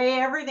we lay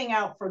everything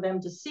out for them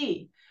to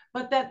see,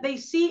 but that they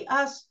see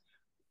us,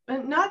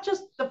 not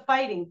just the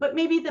fighting, but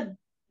maybe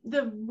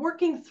the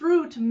working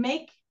through to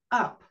make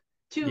up,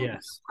 to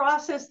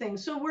process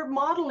things. So we're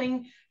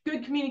modeling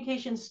good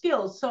communication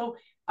skills. So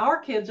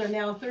our kids are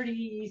now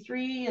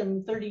 33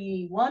 and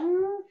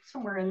 31,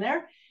 somewhere in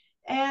there.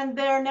 And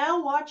they're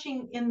now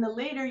watching in the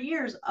later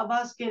years of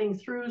us getting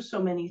through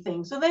so many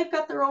things. So they've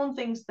got their own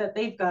things that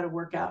they've got to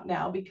work out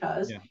now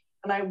because,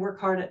 and I work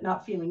hard at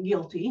not feeling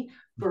guilty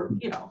for,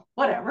 you know,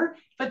 whatever.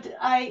 But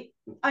I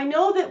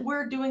know that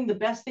we're doing the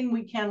best thing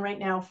we can right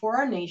now for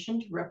our nation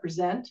to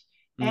represent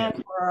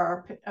and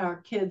for our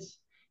kids.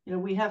 You know,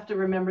 we have to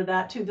remember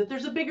that too, that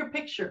there's a bigger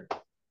picture.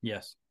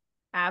 Yes.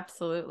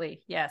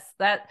 Absolutely. Yes.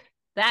 That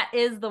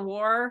is the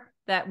war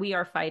that we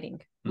are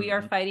fighting. We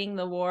are fighting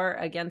the war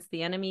against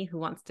the enemy who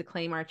wants to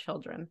claim our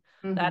children.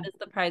 That is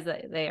the prize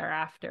that they are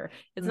after.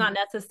 It's not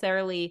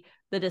necessarily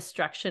the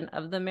destruction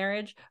of the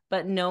marriage,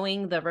 but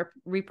knowing the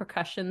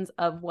repercussions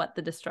of what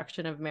the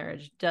destruction of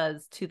marriage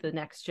does to the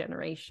next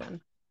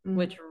generation,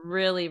 which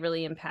really,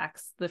 really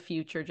impacts the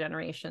future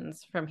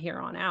generations from here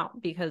on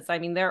out. Because, I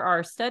mean, there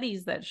are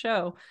studies that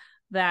show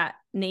that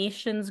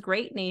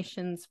great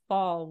nations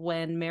fall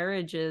when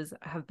marriages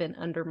have been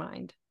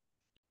undermined.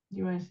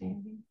 You want to say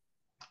anything?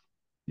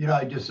 You know,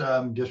 I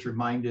just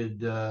reminded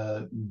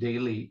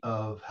daily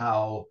of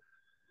how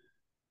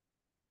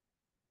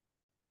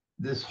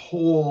this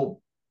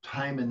whole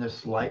time in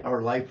this life,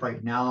 our life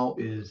right now,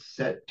 is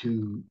set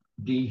to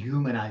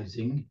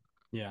dehumanizing,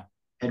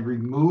 and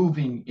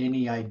removing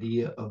any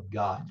idea of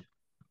God,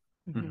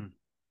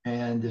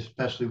 and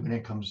especially when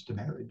it comes to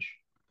marriage.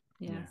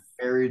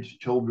 Marriage,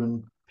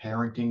 children,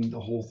 parenting, the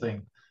whole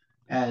thing.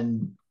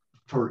 And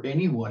for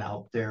anyone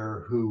out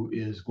there who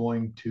is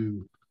going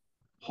to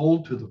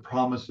hold to the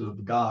promises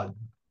of God,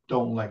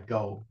 don't let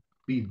go.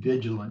 Be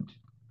vigilant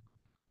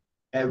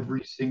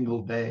every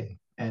single day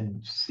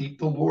and seek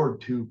the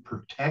Lord to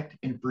protect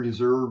and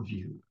preserve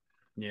you.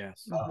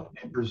 Yes.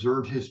 And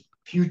preserve his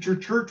future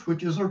church,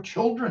 which is our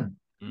children,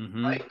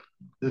 right?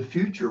 The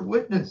future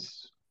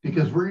witness,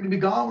 because we're going to be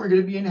gone. We're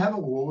going to be in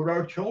heaven with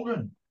our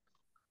children,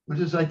 which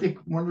is, I think,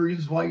 one of the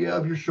reasons why you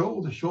have your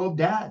show, the show of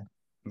dad.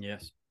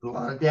 Yes. A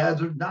lot of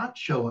dads are not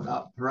showing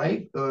up,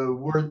 right?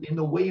 We're in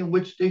the way in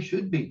which they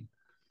should be.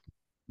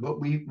 But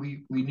we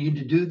need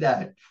to do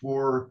that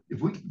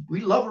if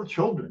we love our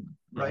children,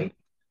 right?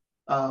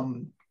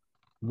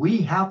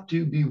 We have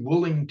to be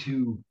willing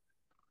to,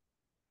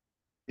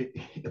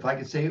 if I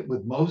could say it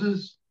with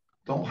Moses,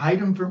 don't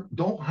hide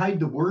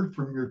the word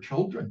from your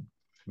children.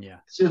 It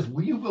says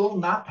we will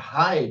not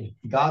hide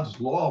God's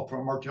law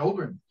from our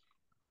children.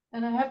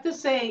 And I have to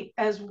say,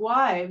 as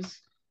wives,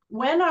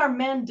 when our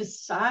men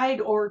decide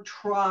or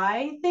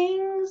try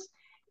things,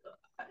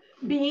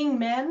 being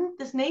men,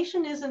 this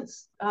nation isn't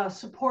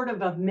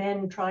supportive of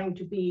men trying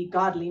to be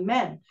godly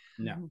men.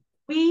 No.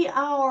 We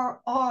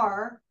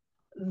are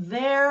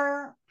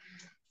their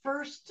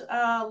first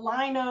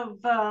line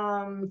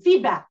of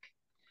feedback.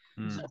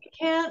 So we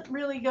can't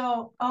really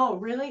go, oh,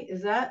 really?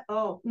 Is that?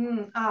 Oh,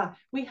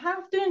 we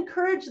have to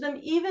encourage them,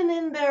 even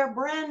in their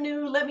brand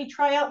new, let me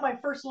try out my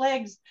first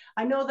legs.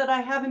 I know that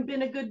I haven't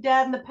been a good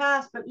dad in the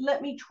past, but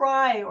let me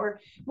try. Or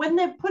when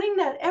they're putting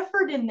that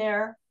effort in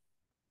there,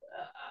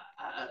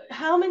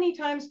 how many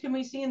times can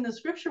we see in the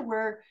scripture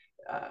where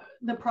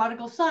the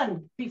prodigal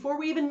son, before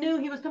we even knew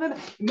he was coming,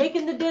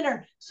 making the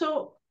dinner?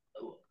 So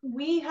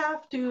we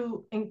have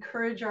to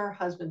encourage our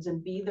husbands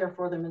and be there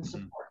for them and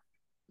support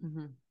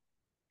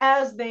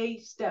as they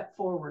step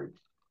forward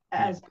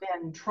as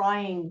men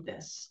trying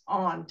this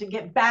on to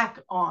get back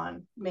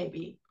on,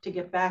 maybe to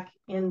get back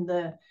in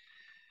the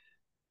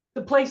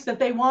place that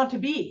they want to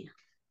be,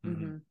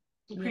 to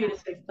create a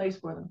safe place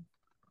for them.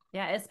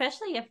 Yeah,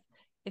 especially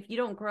if you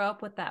don't grow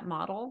up with that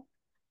model,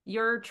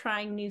 you're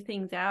trying new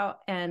things out,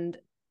 and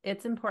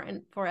it's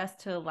important for us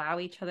to allow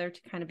each other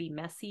to kind of be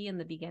messy in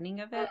the beginning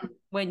of it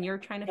when you're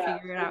trying to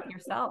figure it out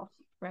yourself,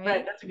 right?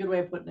 Right, that's a good way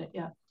of putting it,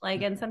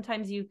 Like, and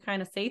sometimes you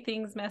kind of say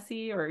things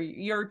messy, or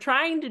you're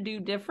trying to do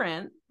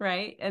different,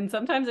 right? And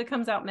sometimes it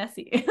comes out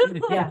messy.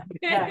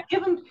 yeah.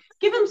 Give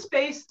them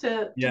space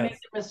to make their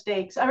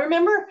mistakes. I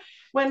remember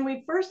when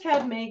we first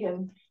had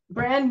Megan,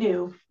 brand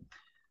new,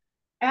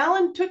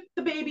 Alan took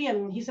the baby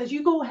and he says,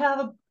 you go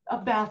have a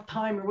bath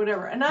time or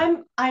whatever. And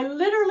I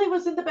literally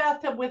was in the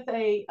bathtub with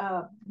a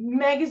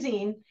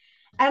magazine,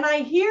 and I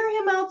hear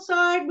him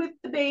outside with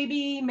the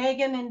baby,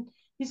 Megan, and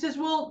he says,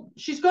 well,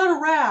 she's got a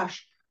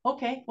rash.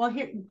 Okay, well,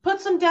 here, put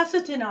some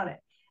Desitin on it.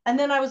 And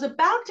then I was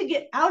about to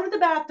get out of the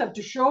bathtub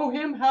to show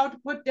him how to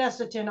put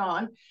Desitin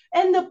on.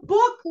 And the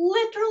book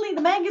literally,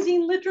 the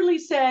magazine literally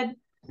said,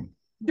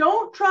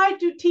 don't try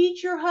to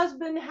teach your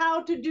husband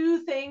how to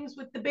do things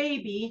with the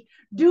baby.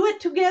 Do it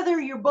together.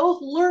 You're both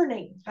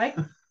learning, right?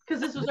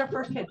 Because this was our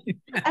first kid.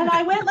 And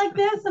I went like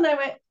this, and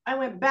I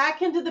went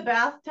back into the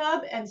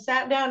bathtub and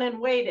sat down and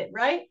waited,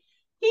 right?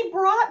 He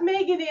brought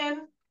Megan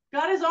in,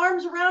 got his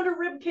arms around her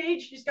rib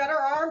cage. She's got her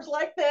arms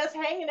like this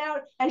hanging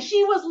out, and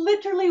she was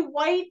literally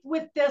white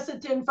with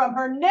Desitin from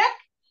her neck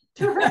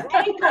to her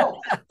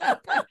ankles.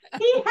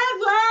 He had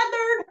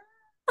lathered.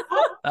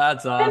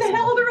 That's awesome. And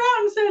held around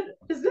and said,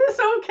 is this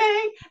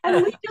okay?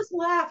 And we just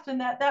laughed.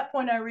 And at that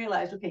point, I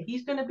realized, okay,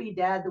 he's going to be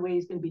dad the way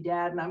he's going to be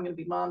dad, and I'm going to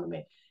be mom the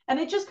way. And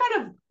it just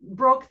kind of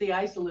broke the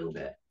ice a little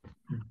bit.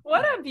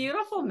 What a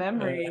beautiful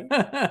memory.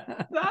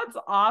 That's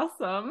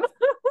awesome.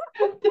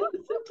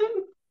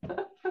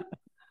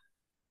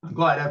 I'm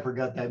glad I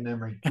forgot that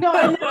memory. No,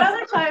 and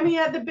another time he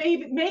had the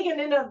baby Megan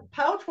in a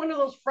pouch, one of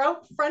those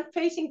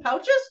front-facing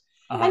pouches,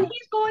 and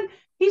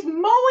he's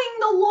mowing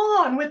the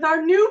lawn with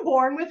our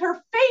newborn with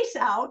her face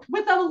out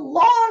with a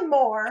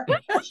lawnmower,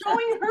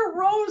 showing her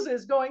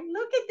roses, going,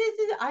 look at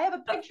this. I have a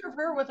picture of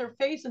her with her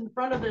face in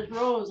front of this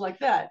rose like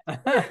that.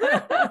 That's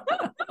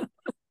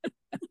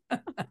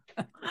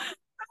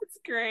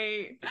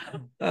great.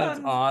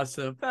 That's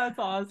awesome. That's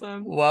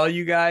awesome. Well,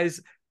 you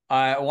guys,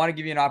 I want to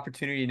give you an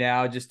opportunity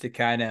now just to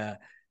kind of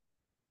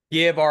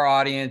give our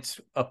audience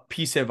a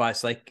piece of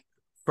advice, like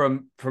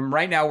from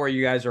right now where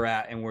you guys are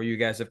at and where you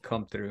guys have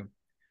come through.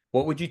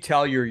 What would you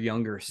tell your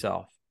younger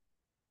self?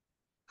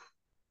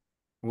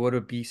 What a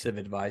piece of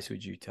advice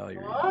would you tell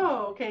your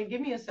okay.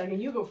 Give me a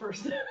second. You go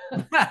first.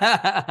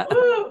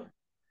 All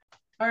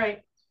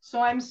right.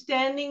 So I'm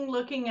standing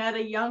looking at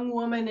a young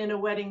woman in a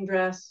wedding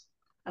dress,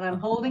 and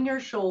I'm holding her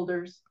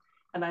shoulders,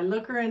 and I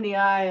look her in the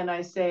eye and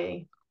I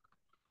say,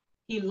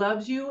 he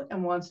loves you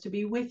and wants to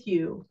be with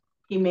you.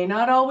 He may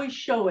not always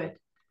show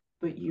it,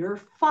 but you're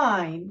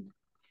fine.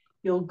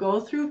 You'll go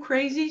through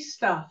crazy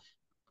stuff,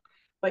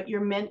 but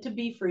you're meant to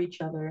be for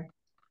each other,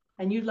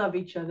 and you love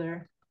each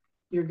other.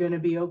 You're going to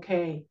be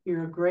okay.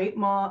 You're a great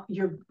mom.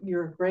 You're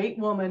a great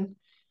woman.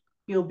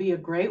 You'll be a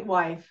great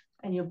wife,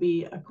 and you'll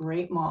be a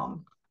great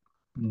mom.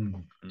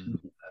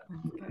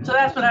 So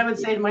that's what I would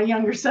say to my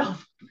younger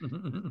self.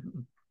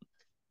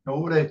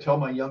 What would I tell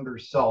my younger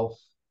self?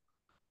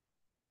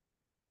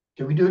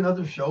 Can we do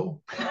another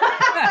show?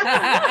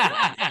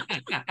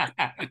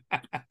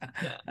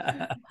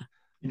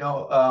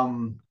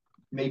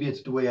 Maybe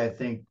it's the way I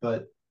think,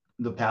 but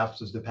the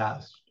past is the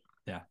past.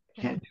 Yeah.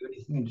 Can't do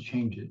anything to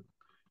change it.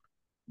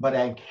 But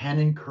I can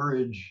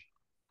encourage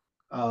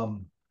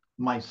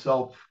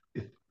myself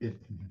if this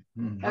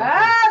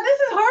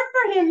is hard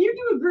for him. You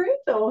do great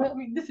though. I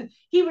mean,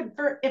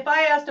 if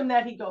I asked him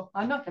that, he'd go,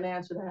 I'm not going to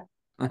answer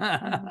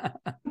that.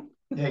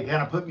 Yeah, you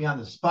kind of put me on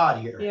the spot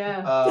here.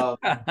 Yeah.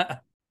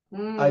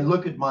 I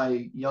look at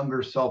my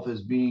younger self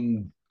as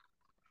being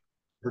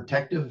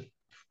protective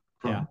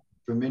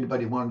from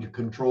anybody wanting to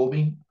control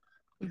me.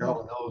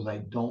 Carolyn knows I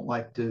don't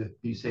like to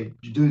say,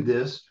 do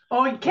this.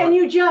 Oh, can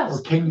you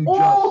just? Or can you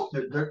just?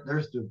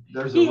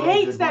 There's he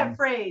hates that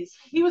phrase.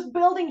 He was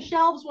building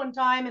shelves one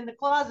time in the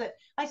closet.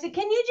 I said,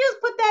 can you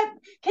just put that,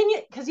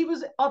 because he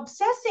was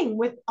obsessing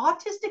with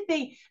autistic,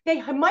 they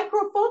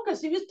micro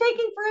focus. He was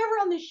taking forever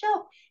on the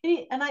shelf.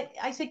 And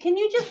I said, can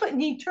you just put,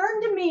 and he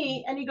turned to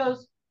me and he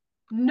goes,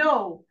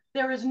 no,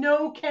 there is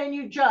no, can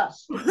you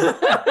just?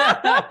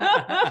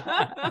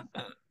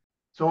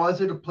 So I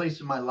was at a place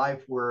in my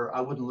life where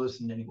I wouldn't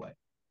listen anyway.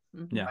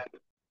 Yeah.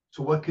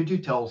 So what could you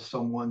tell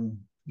someone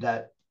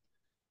that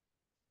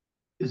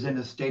is in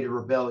a state of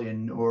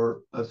rebellion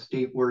or a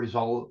state where he's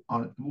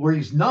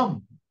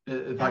numb,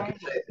 if I could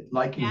say it,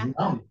 like he's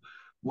numb?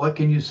 What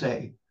can you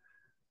say?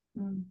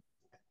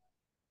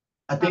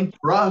 I think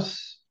for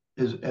us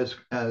as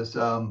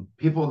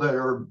people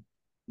that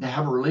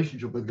have a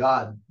relationship with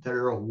God, that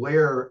are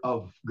aware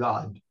of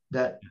God,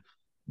 that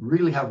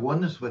really have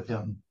oneness with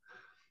him,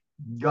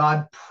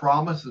 God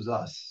promises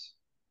us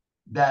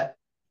that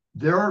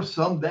there are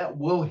some that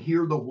will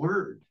hear the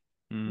word.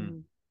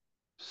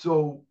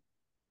 So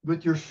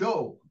with your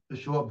show, the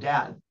Show Up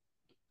Dad,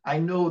 I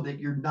know that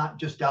you're not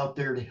just out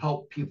there to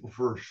help people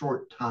for a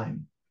short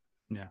time.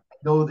 Yeah. I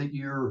know that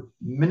your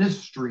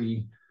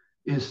ministry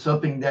is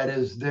something that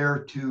is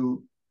there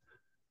to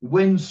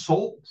win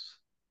souls.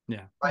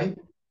 Yeah. Right?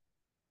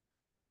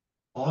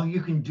 All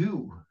you can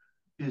do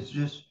is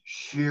just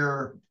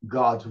share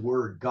God's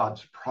word,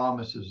 God's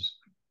promises,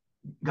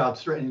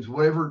 God's threatenings,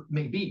 whatever it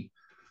may be.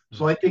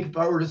 So I think if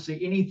I were to say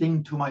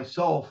anything to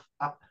myself,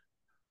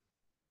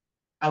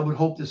 I would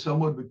hope that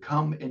someone would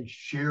come and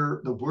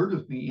share the word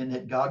with me and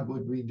that God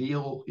would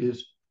reveal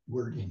his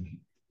word in me.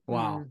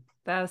 Wow.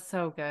 That's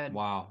so good.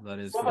 Wow. That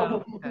is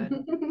so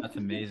good. That's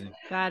amazing.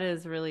 That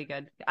is really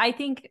good. I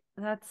think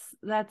that's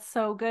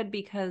so good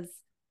because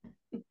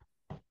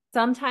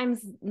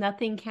sometimes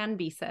nothing can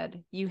be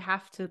said. You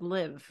have to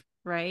live,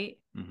 right?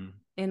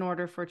 In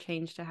order for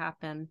change to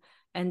happen.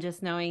 And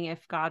just knowing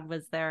if God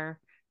was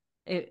there,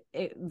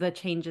 the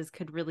changes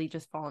could really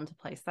just fall into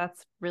place.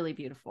 That's really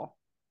beautiful.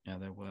 Yeah,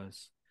 there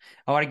was.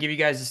 I want to give you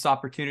guys this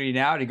opportunity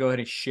now to go ahead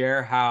and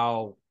share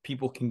how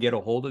people can get a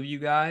hold of you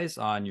guys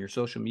on your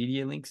social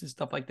media links and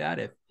stuff like that,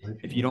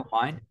 if you don't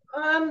mind.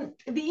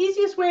 The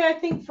easiest way, I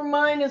think, for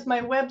mine is my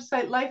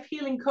website,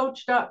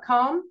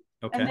 lifehealingcoach.com.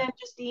 Okay. And then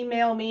just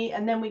email me,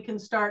 and then we can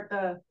start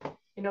the,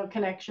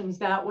 connections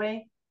that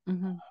way.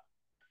 And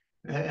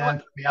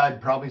for me, I'd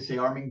probably say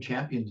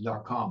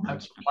armingchampions.com.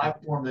 That's the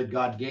platform that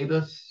God gave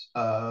us.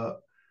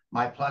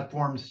 My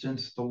platform,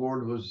 since the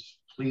Lord was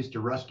pleased to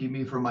rescue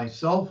me from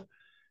myself,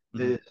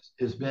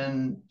 has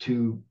been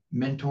to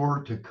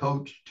mentor, to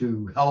coach,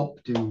 to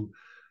help, to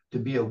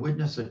be a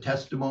witness, a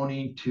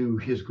testimony to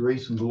his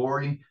grace and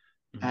glory.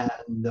 And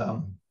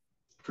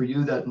for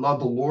you that love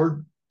the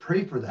Lord,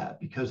 pray for that,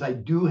 because I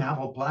do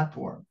have a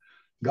platform.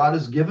 God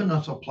has given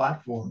us a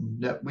platform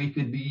that we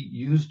could be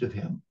used of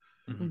him.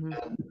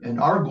 And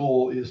our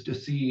goal is to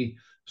see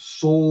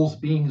souls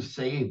being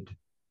saved.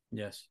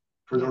 Yes.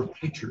 For their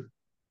future.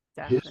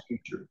 Definitely. His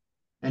future.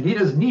 And he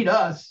doesn't need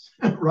us,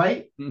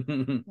 right?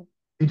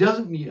 He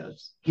doesn't need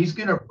us. He's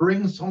going to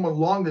bring someone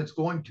along that's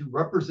going to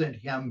represent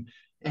him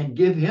and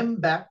give him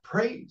back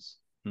praise.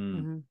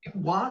 You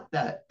want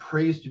that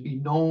praise to be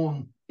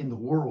known in the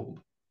world.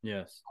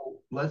 Yes. So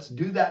let's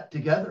do that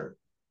together.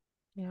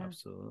 Yeah.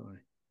 Absolutely.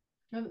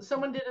 And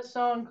someone did a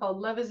song called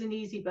Love Isn't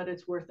Easy, but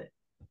It's Worth It.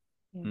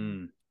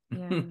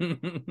 Yeah.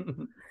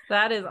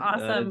 That is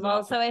awesome.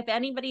 Well, so if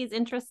anybody's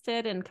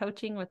interested in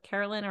coaching with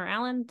Carolyn or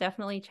Alan,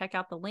 definitely check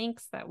out the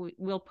links that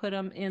we'll put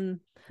them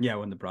in.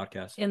 Yeah, in the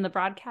broadcast.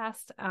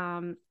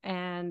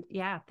 And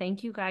yeah,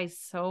 thank you guys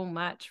so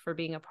much for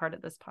being a part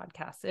of this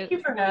podcast. Thank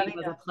you for having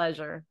us. us. A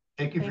pleasure.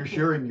 Thank you for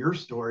sharing your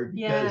story,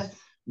 because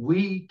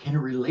we can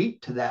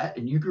relate to that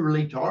and you can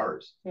relate to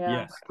ours.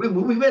 Yeah. Yes.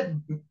 We've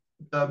had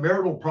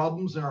marital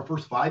problems in our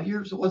first 5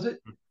 years, was it?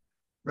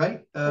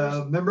 Right?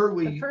 Remember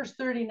the first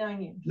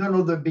 39 years.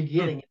 No, the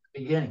beginning.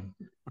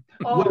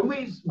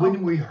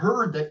 When we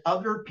heard that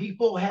other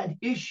people had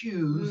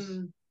issues,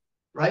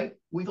 right?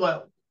 We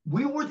thought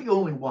we were the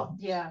only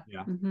ones. Yeah.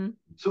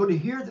 So to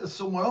hear that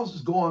someone else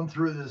is going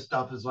through this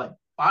stuff is like,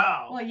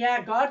 wow. Well,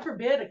 yeah, God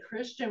forbid a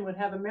Christian would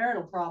have a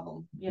marital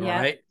problem.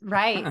 Right.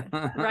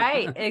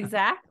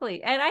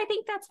 Exactly. And I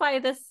think that's why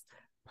this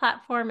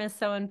platform is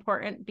so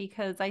important,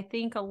 because I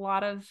think a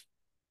lot of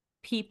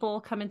people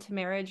come into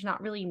marriage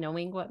not really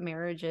knowing what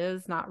marriage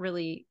is, not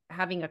really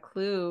having a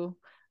clue,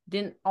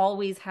 didn't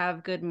always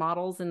have good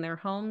models in their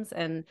homes,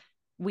 and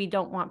we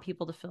don't want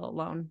people to feel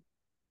alone.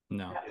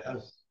 No.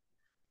 Yes.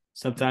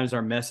 Sometimes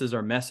our mess is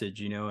our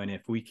message, and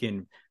if we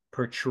can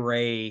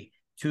portray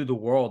to the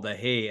world that,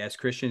 hey, as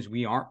Christians,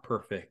 we aren't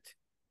perfect.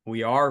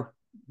 We are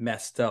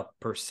messed up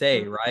per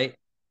se, right?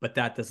 But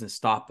that doesn't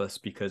stop us,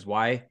 because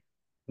why?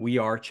 We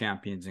are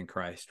champions in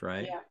Christ,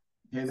 right?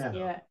 Yeah. Amen.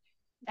 Yeah.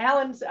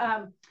 Alan's,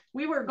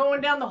 we were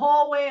going down the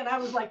hallway and I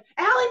was like,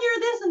 Alan, you're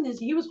this and this.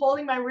 He was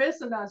holding my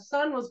wrist and the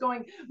son was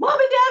going, Mom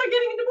and Dad are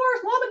getting a divorce.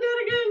 Mom and Dad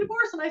are getting a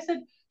divorce. And I said,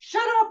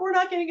 shut up. We're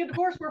not getting a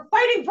divorce. We're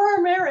fighting for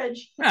our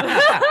marriage.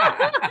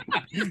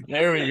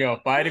 There we go.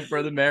 Fighting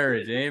for the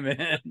marriage.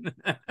 Amen.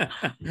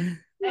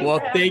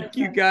 Well, thank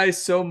you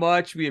guys so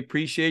much. We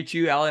appreciate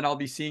you. Alan, I'll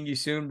be seeing you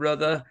soon,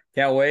 brother.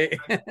 Can't wait.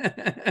 All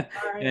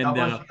right. And God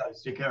bless you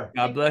guys. Take care.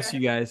 God bless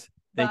you guys.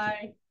 Thank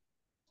you. Bye.